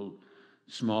 with a little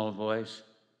small voice.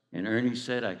 And Ernie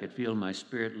said, I could feel my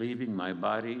spirit leaving my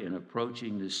body and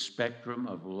approaching this spectrum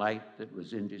of light that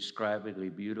was indescribably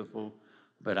beautiful.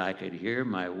 But I could hear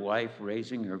my wife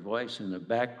raising her voice in the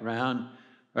background.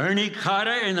 Ernie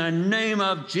Cotta, in the name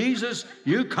of Jesus,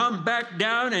 you come back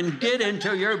down and get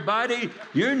into your body.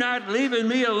 You're not leaving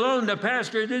me alone to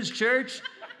pastor this church.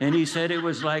 And he said it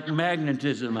was like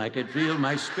magnetism. I could feel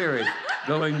my spirit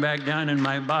going back down in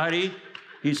my body.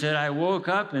 He said, I woke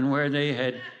up, and where they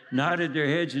had nodded their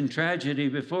heads in tragedy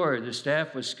before, the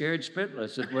staff was scared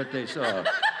spitless at what they saw.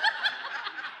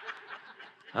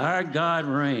 Our God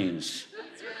reigns.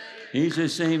 He's the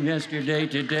same yesterday,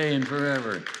 today, and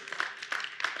forever.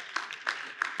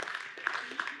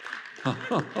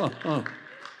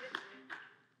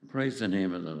 Praise the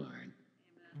name of the Lord.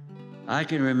 I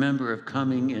can remember of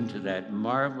coming into that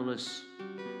marvelous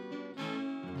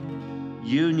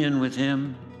union with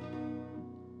him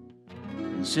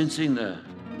and sensing the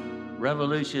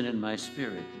revolution in my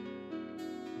spirit.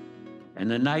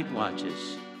 And the night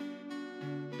watches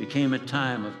became a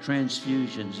time of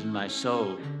transfusions in my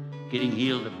soul, getting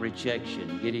healed of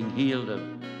rejection, getting healed of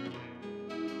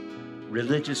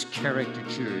religious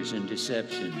caricatures and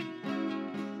deception.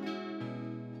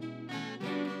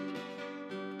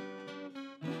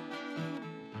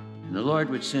 And the Lord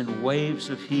would send waves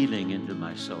of healing into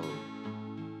my soul.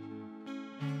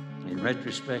 In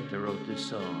retrospect, I wrote this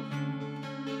song.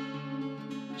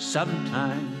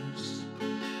 Sometimes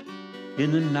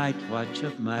in the night watch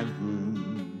of my room,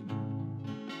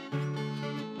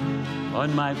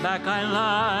 on my back I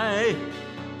lie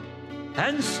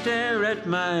and stare at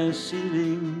my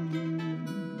ceiling.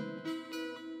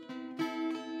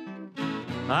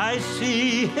 I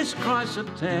see his cross of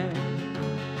thorns,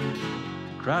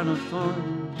 crown of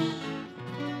thorns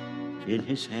in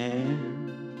his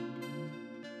hand,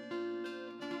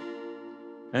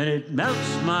 and it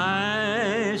melts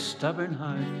my stubborn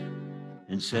heart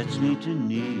and sets me to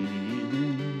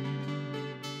kneeling.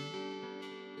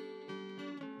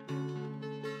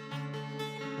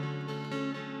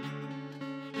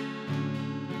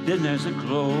 Then there's a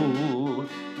glow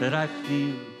that I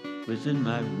feel within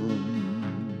my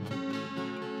room.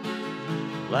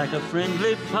 Like a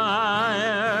friendly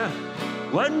fire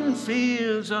one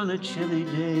feels on a chilly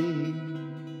day,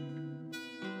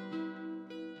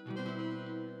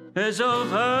 as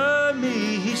over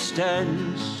me he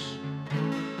stands,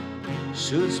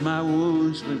 soothes my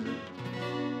wounds with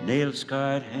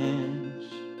nail-scarred hands.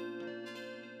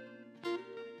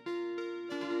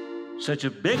 Such a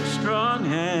big, strong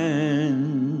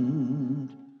hand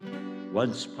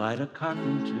once plied a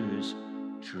carpenter's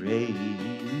trade.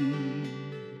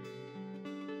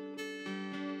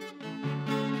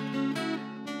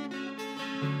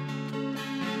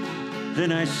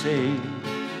 Then I say,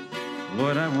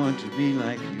 Lord, I want to be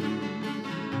like you.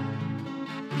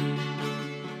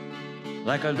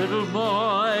 Like a little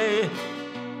boy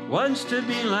wants to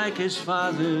be like his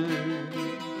father.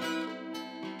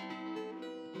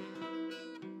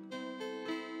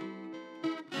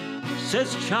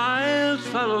 Says, child,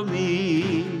 follow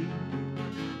me.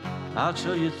 I'll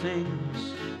show you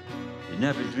things you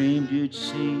never dreamed you'd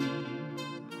see.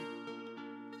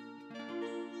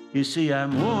 You see,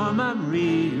 I'm warm, I'm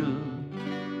real.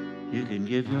 You can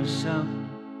give yourself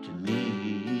to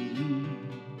me.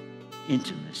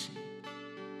 Intimacy,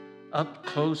 up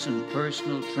close and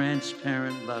personal,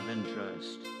 transparent love and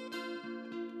trust.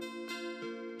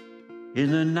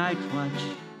 In the night watch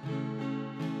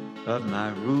of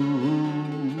my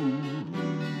room.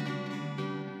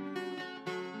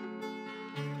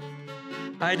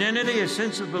 Identity, a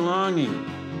sense of belonging.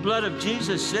 The blood of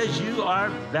Jesus says you are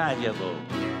valuable.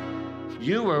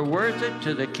 You are worth it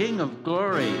to the King of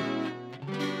glory,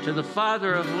 to the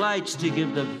Father of lights, to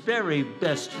give the very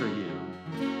best for you.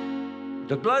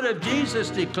 The blood of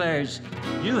Jesus declares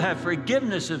you have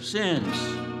forgiveness of sins,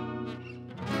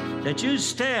 that you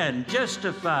stand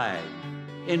justified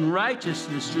in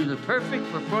righteousness through the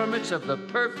perfect performance of the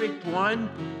perfect one,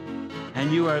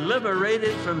 and you are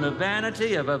liberated from the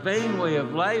vanity of a vain way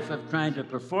of life of trying to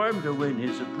perform to win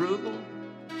his approval,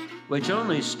 which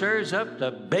only stirs up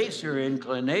the baser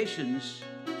inclinations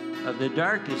of the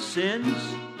darkest sins.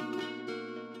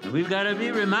 And we've got to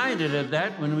be reminded of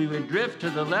that when we would drift to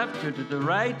the left or to the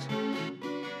right,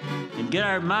 and get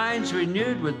our minds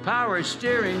renewed with power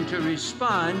steering to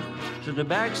respond to the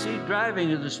backseat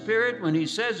driving of the Spirit when he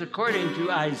says, according to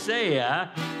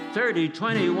Isaiah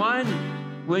 30:21,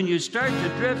 when you start to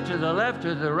drift to the left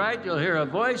or the right, you'll hear a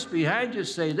voice behind you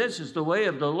say, this is the way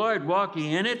of the Lord,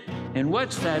 walking in it. And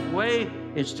what's that way?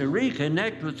 It's to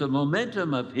reconnect with the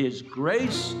momentum of his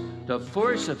grace, the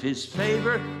force of his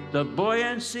favor, the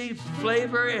buoyancy,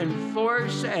 flavor, and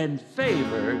force and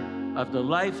favor of the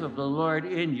life of the Lord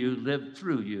in you, lived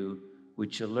through you,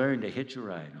 which you'll learn to hitch a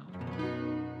ride on.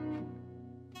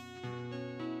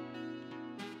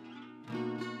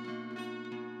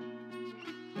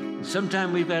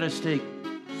 Sometimes we've got to take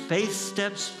faith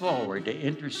steps forward to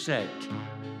intersect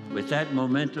with that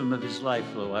momentum of his life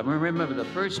flow. I remember the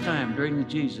first time during the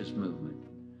Jesus movement,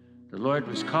 the Lord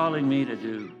was calling me to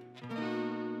do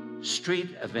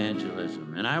street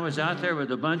evangelism. And I was out there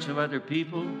with a bunch of other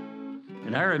people,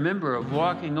 and I remember of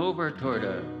walking over toward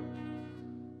a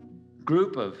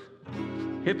group of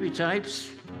hippie types,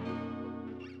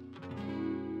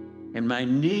 and my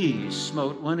knees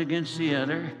smote one against the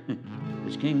other,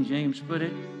 as King James put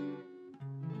it,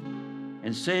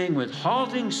 and saying with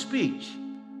halting speech,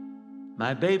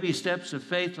 my baby steps of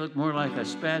faith looked more like a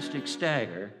spastic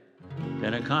stagger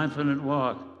than a confident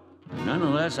walk.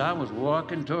 Nonetheless, I was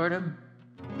walking toward him,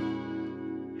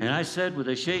 and I said with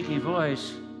a shaky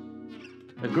voice,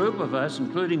 a group of us,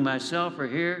 including myself, are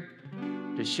here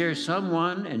to share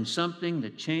someone and something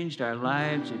that changed our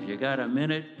lives. If you got a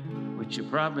minute, which you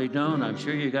probably don't, I'm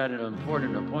sure you got an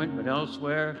important appointment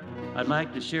elsewhere, I'd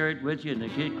like to share it with you. And the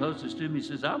kid closest to me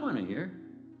says, I want to hear.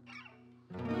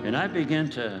 And I began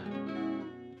to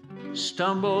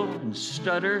stumble and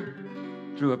stutter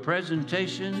through a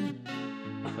presentation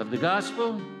of the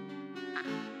gospel,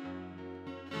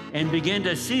 and begin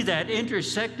to see that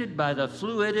intersected by the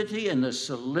fluidity and the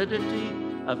solidity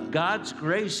of God's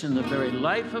grace in the very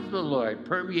life of the Lord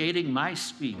permeating my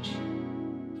speech.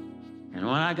 And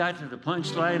when I got to the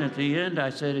punchline at the end, I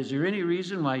said, is there any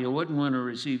reason why you wouldn't want to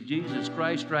receive Jesus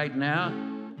Christ right now?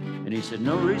 And he said,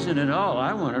 no reason at all.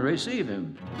 I want to receive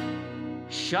him.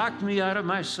 Shocked me out of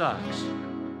my socks,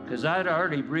 because I'd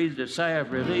already breathed a sigh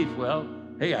of relief. Well,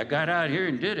 hey, I got out here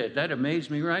and did it. That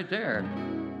amazed me right there.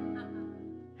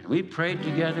 And we prayed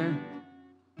together.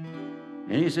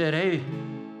 And he said, hey,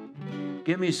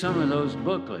 give me some of those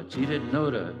booklets. He didn't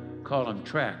know to call them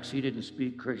tracts. He didn't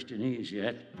speak Christianese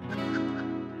yet.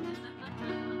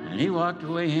 And he walked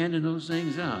away handing those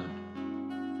things out.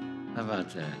 How about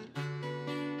that?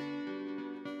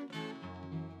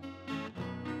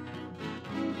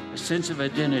 sense of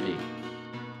identity,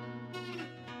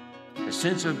 a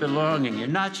sense of belonging. You're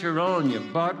not your own. You're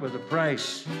bought with a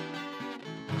price.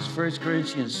 It's 1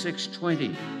 Corinthians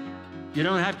 6:20. You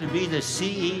don't have to be the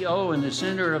CEO in the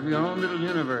center of your own little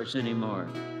universe anymore.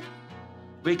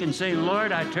 We can say,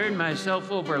 Lord, I turn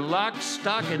myself over lock,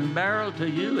 stock, and barrel to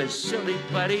you as silly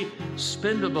putty,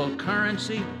 spendable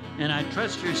currency, and I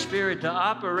trust your Spirit to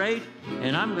operate,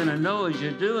 and I'm going to know as you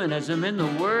do, and as I'm in the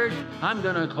Word, I'm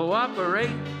going to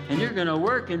cooperate, and you're going to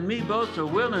work in me both to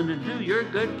will and to do your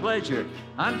good pleasure.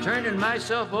 I'm turning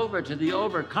myself over to the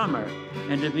overcomer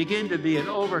and to begin to be an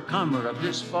overcomer of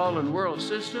this fallen world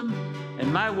system,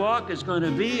 and my walk is going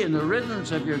to be in the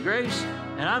rhythms of your grace,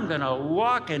 and I'm going to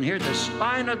walk and hear the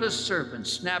spine of the serpent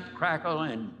snap, crackle,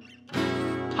 and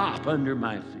pop under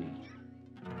my feet.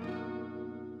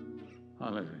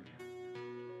 Hallelujah.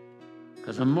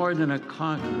 Because I'm more than a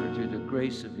conqueror through the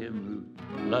grace of him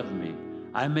who loved me.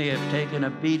 I may have taken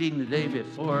a beating the day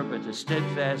before, but the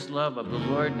steadfast love of the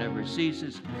Lord never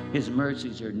ceases. His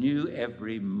mercies are new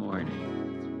every morning.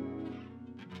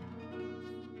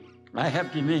 I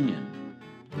have dominion.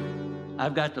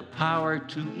 I've got the power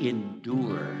to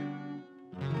endure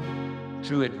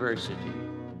through adversity.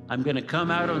 I'm going to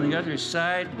come out on the other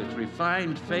side with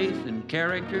refined faith and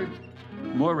character,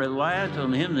 more reliant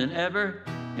on him than ever,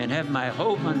 and have my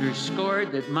hope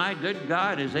underscored that my good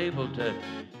God is able to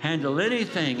handle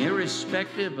anything,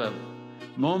 irrespective of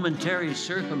momentary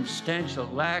circumstantial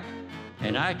lack,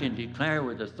 and I can declare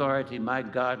with authority my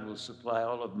God will supply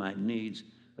all of my needs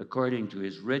according to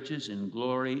his riches and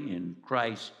glory in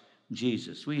Christ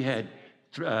Jesus. We had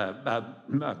about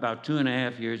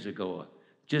 2.5 years ago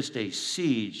just a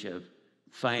siege of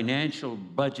financial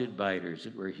budget biters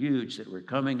that were huge, that were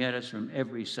coming at us from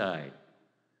every side.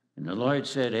 And the Lord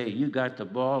said, hey, you got the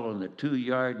ball on the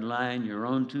 2-yard line, your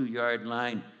own 2-yard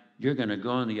line. You're going to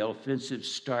go on the offensive.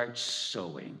 Start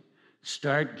sowing.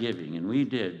 Start giving. And we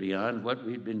did beyond what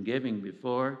we'd been giving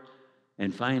before.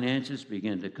 And finances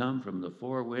began to come from the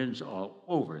four winds all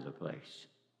over the place.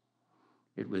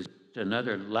 It was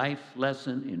another life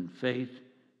lesson in faith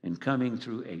and coming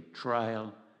through a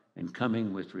trial and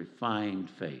coming with refined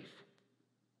faith.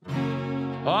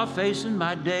 All facing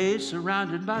my days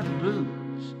surrounded by the blues.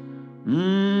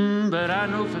 But I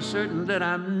know for certain that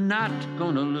I'm not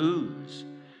going to lose.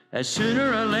 As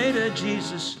sooner or later,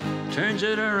 Jesus turns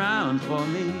it around for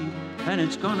me, and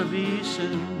it's going to be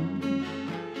soon.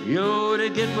 Yo, to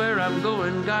get where I'm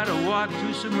going, gotta walk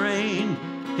through some rain.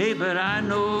 Hey, but I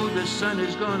know the sun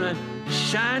is going to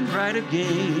shine bright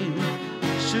again.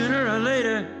 Sooner or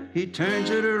later, he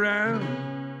turns it around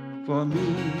for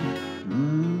me.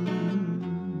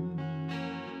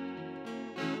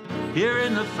 Here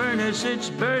in the furnace, it's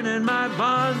burning my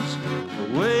bonds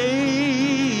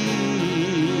away.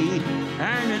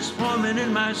 Iron is forming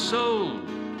in my soul,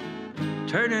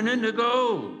 turning into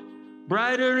gold,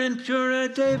 brighter and purer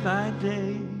day by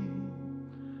day.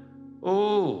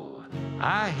 Oh,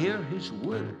 I hear his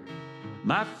word.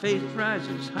 My faith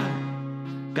rises high.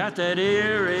 Got that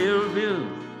aerial view.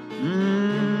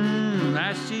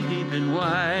 I see deep and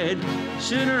wide.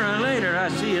 Sooner or later, I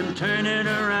see him turning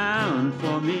around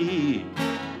for me.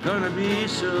 Gonna be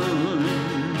soon.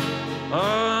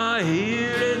 Oh,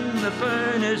 here in the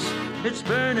furnace, it's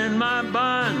burning my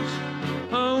bonds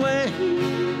away.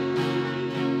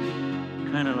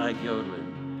 Kind of like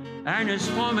yodeling. Iron is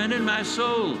forming in my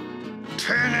soul,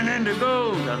 turning into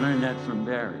gold. I learned that from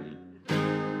Barry.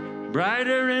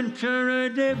 Brighter and purer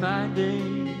day by day.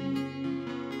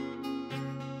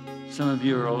 Some of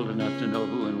you are old enough to know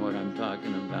who and what I'm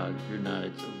talking about. If you're not,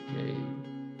 it's okay.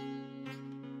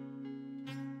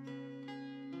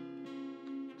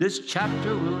 This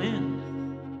chapter will end.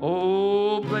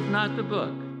 Oh, but not the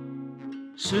book.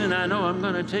 Soon I know I'm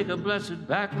going to take a blessed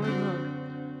backward look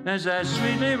as I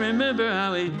sweetly remember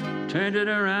how he turned it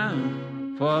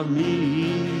around for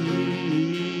me.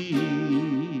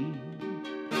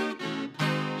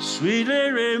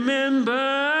 Sweetly remember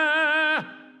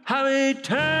how he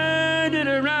turned it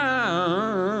around.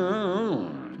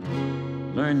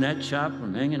 Learned that chop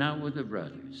from hanging out with the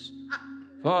brothers.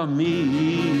 For me.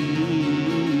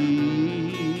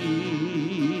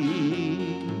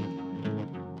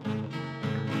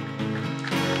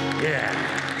 Yeah.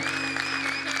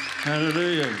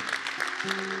 Hallelujah.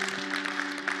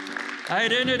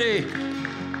 Identity.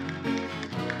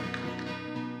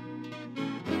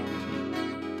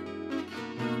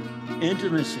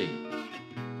 Intimacy.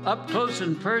 Up close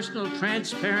and personal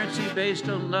transparency based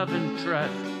on love and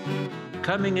trust.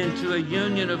 Coming into a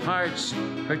union of hearts,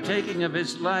 partaking of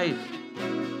his life.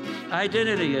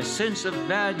 Identity, a sense of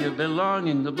value,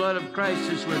 belonging. The blood of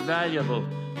Christ is we're valuable.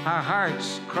 our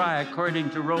hearts cry according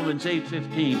to Romans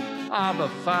 8:15, Abba,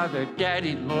 Father,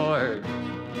 Daddy, Lord.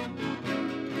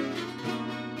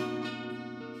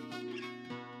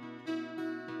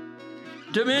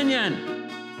 Dominion,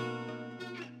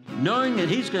 knowing that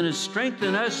he's going to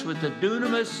strengthen us with the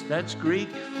dunamis, that's Greek,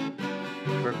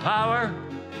 for power,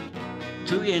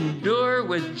 to endure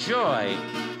with joy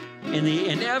in the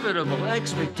inevitable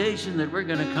expectation that we're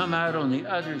going to come out on the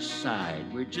other side.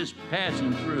 We're just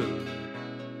passing through.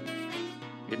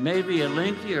 It may be a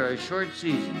lengthy or a short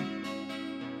season,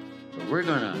 but we're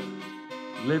going to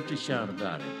live to shout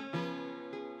about it.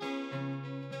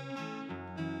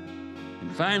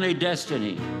 And finally,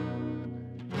 destiny.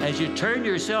 As you turn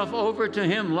yourself over to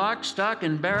him, lock, stock,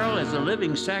 and barrel as a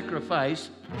living sacrifice,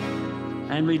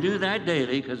 and we do that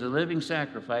daily because the living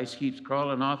sacrifice keeps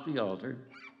crawling off the altar.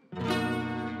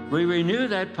 We renew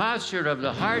that posture of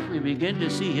the heart. We begin to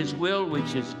see his will,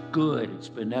 which is good, it's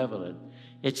benevolent,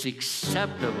 it's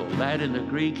acceptable. That in the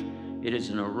Greek, it is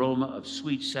an aroma of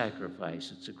sweet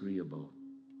sacrifice. It's agreeable.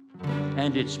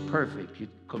 And it's perfect,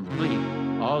 it's complete.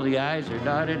 All the I's are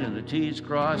dotted and the T's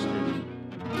crossed,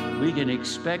 and we can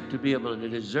expect to be able to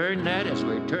discern that as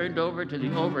we're turned over to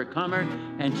the overcomer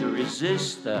and to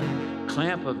resist the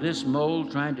clamp of this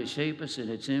mold trying to shape us in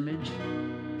its image.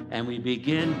 And we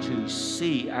begin to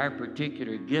see our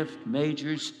particular gift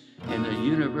majors in the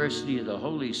University of the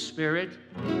Holy Spirit.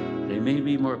 They may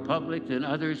be more public than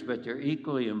others, but they're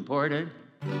equally important.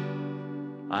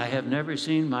 I have never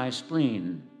seen my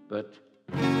spleen, but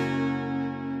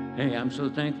hey, I'm so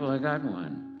thankful I got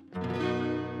one.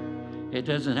 It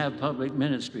doesn't have public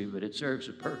ministry, but it serves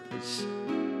a purpose.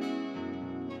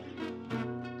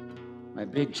 My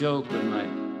big joke when my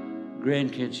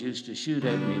grandkids used to shoot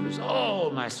at me was,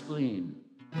 oh, my spleen.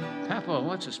 Papa,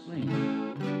 what's a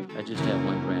spleen? I just have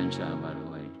one grandchild, by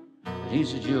the way, but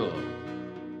he's a jewel.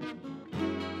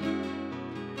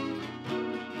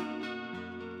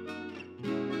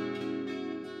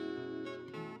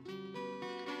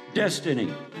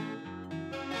 Destiny.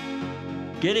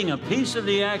 Getting a piece of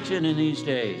the action in these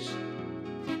days.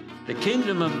 The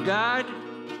kingdom of God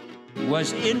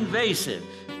was invasive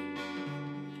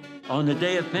on the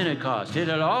day of Pentecost. It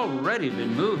had already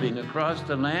been moving across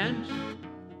the land.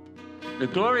 The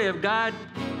glory of God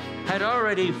had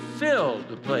already filled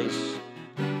the place.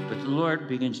 But the Lord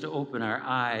begins to open our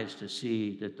eyes to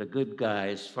see that the good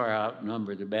guys far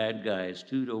outnumber the bad guys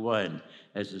 2-1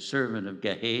 as the servant of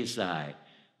Gehazi.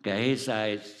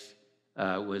 Gehazi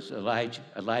was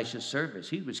Elisha's service.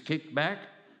 He was kicked back,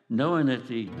 knowing that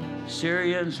the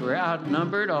Syrians were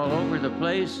outnumbered all over the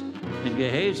place, and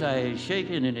Gehazi is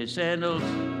shaking in his sandals,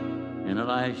 and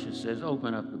Elisha says,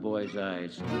 open up the boy's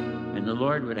eyes. And the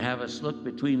Lord would have us look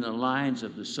between the lines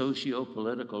of the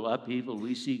socio-political upheaval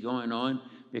we see going on,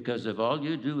 because if all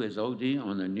you do is OD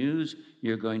on the news,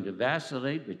 you're going to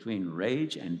vacillate between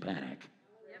rage and panic.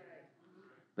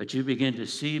 But you begin to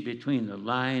see between the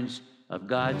lines of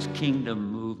God's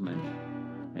kingdom movement.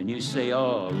 And you say,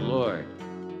 oh, Lord,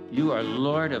 you are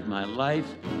Lord of my life.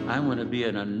 I want to be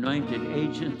an anointed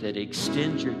agent that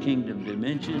extends your kingdom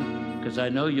dimension, because I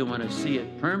know you want to see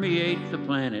it permeate the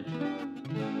planet.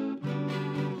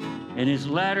 In his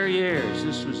latter years,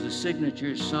 this was the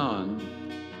signature song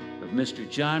of Mr.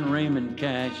 John Raymond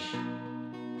Cash,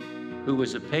 who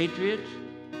was a patriot,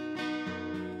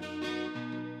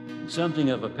 something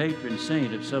of a patron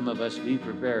saint of some of us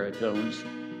deeper baritones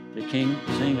that can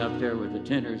sing up there with the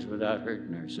tenors without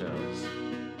hurting ourselves.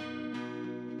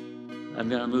 I'm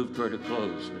going to move toward a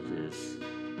close with this.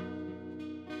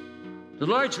 The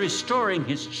Lord's restoring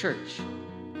his church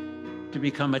to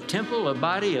become a temple, a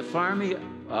body, a family,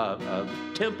 a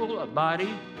temple, a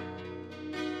body,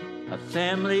 a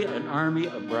family, an army,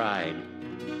 a bride.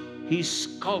 He's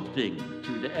sculpting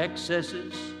through the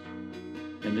excesses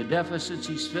and the deficits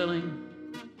he's filling,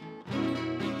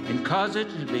 and cause it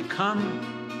to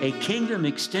become a kingdom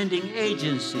extending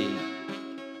agency.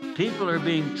 People are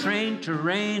being trained to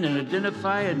reign and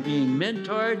identify and being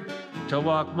mentored to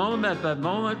walk moment by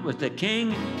moment with the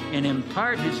King and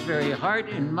impart his very heart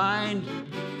and mind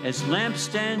as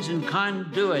lampstands and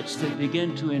conduits that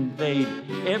begin to invade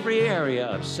every area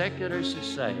of secular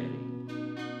society.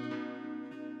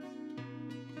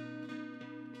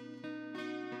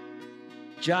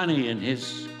 Johnny, in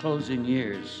his closing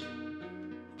years,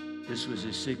 this was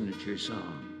his signature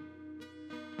song.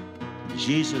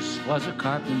 Jesus was a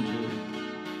carpenter.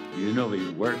 You know,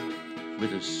 he worked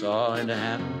with a saw and a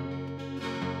hammer,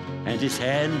 and his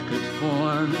hand could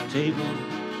form a table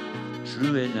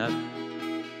true enough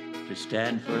to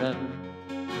stand forever.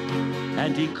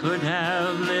 And he could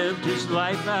have lived his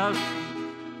life out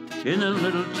in the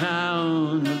little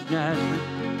town of Nazareth,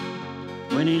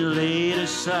 when he laid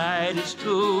aside his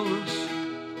tools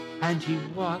and he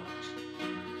walked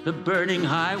the burning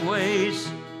highways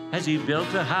as he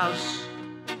built a house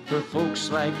for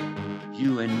folks like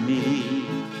you and me.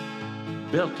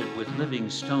 Built it with living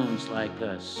stones like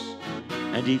us,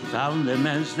 and he found them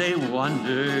as they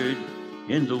wandered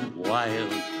in the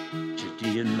wild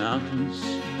Judean mountains,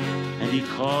 and he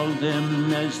called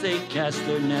them as they cast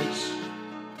their nets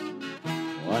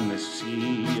on the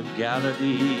Sea of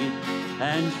Galilee.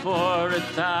 And for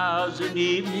 1,000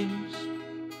 evenings,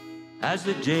 as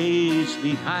the days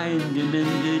behind him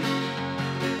ended,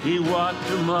 he walked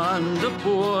among the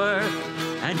poor,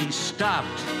 and he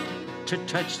stopped to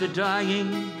touch the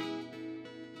dying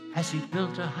as he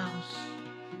built a house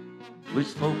with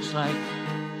folks like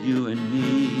you and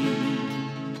me.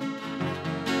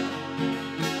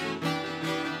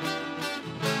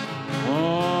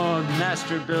 Oh,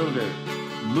 Master Builder,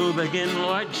 move again,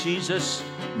 Lord Jesus.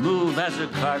 Move as a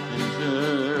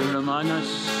carpenter among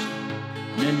us.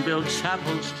 Men build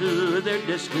chapels to their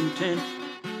discontent,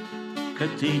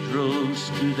 cathedrals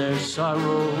to their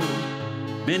sorrow.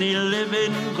 Many live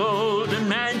in golden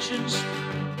mansions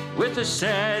with the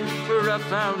sand for a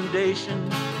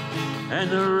foundation, and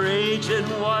the raging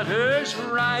waters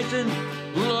rising,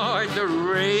 Lord, the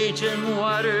raging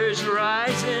waters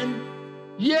rising.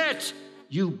 Yet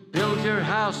you build your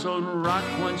house on rock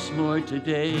once more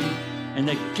today, and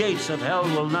the gates of hell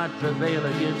will not prevail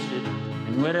against it.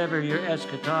 And whatever your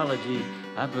eschatology,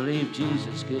 I believe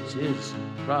Jesus gets his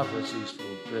prophecies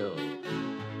fulfilled.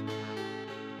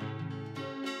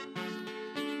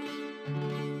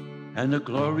 And the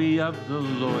glory of the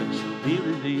Lord shall be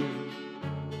revealed,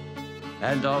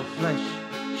 and all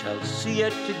flesh shall see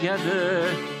it together.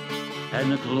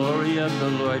 And the glory of the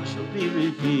Lord shall be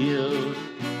revealed,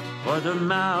 for the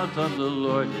mouth of the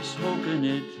Lord has spoken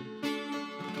it.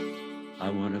 I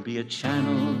want to be a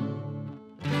channel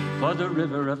for the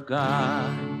river of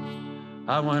God.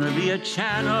 I want to be a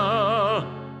channel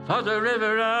for the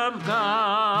river of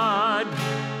God.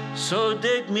 So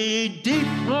dig me deep,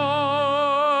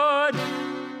 Lord,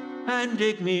 and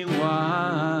dig me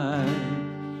wide.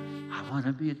 I want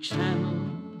to be a channel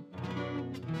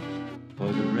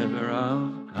for the river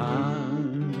of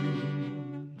God.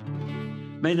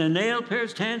 May the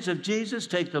nail-pierced hands of Jesus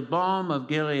take the balm of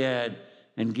Gilead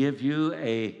and give you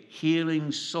a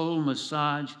healing soul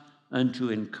massage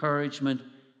unto encouragement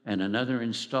and another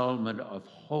installment of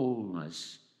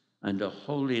wholeness unto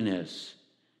holiness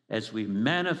as we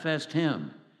manifest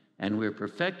him, and we're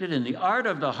perfected in the art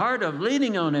of the heart of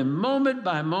leaning on him moment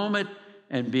by moment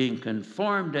and being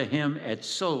conformed to him at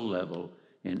soul level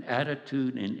in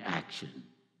attitude and action.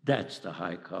 That's the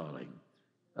high calling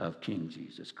of King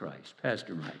Jesus Christ.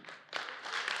 Pastor Mike.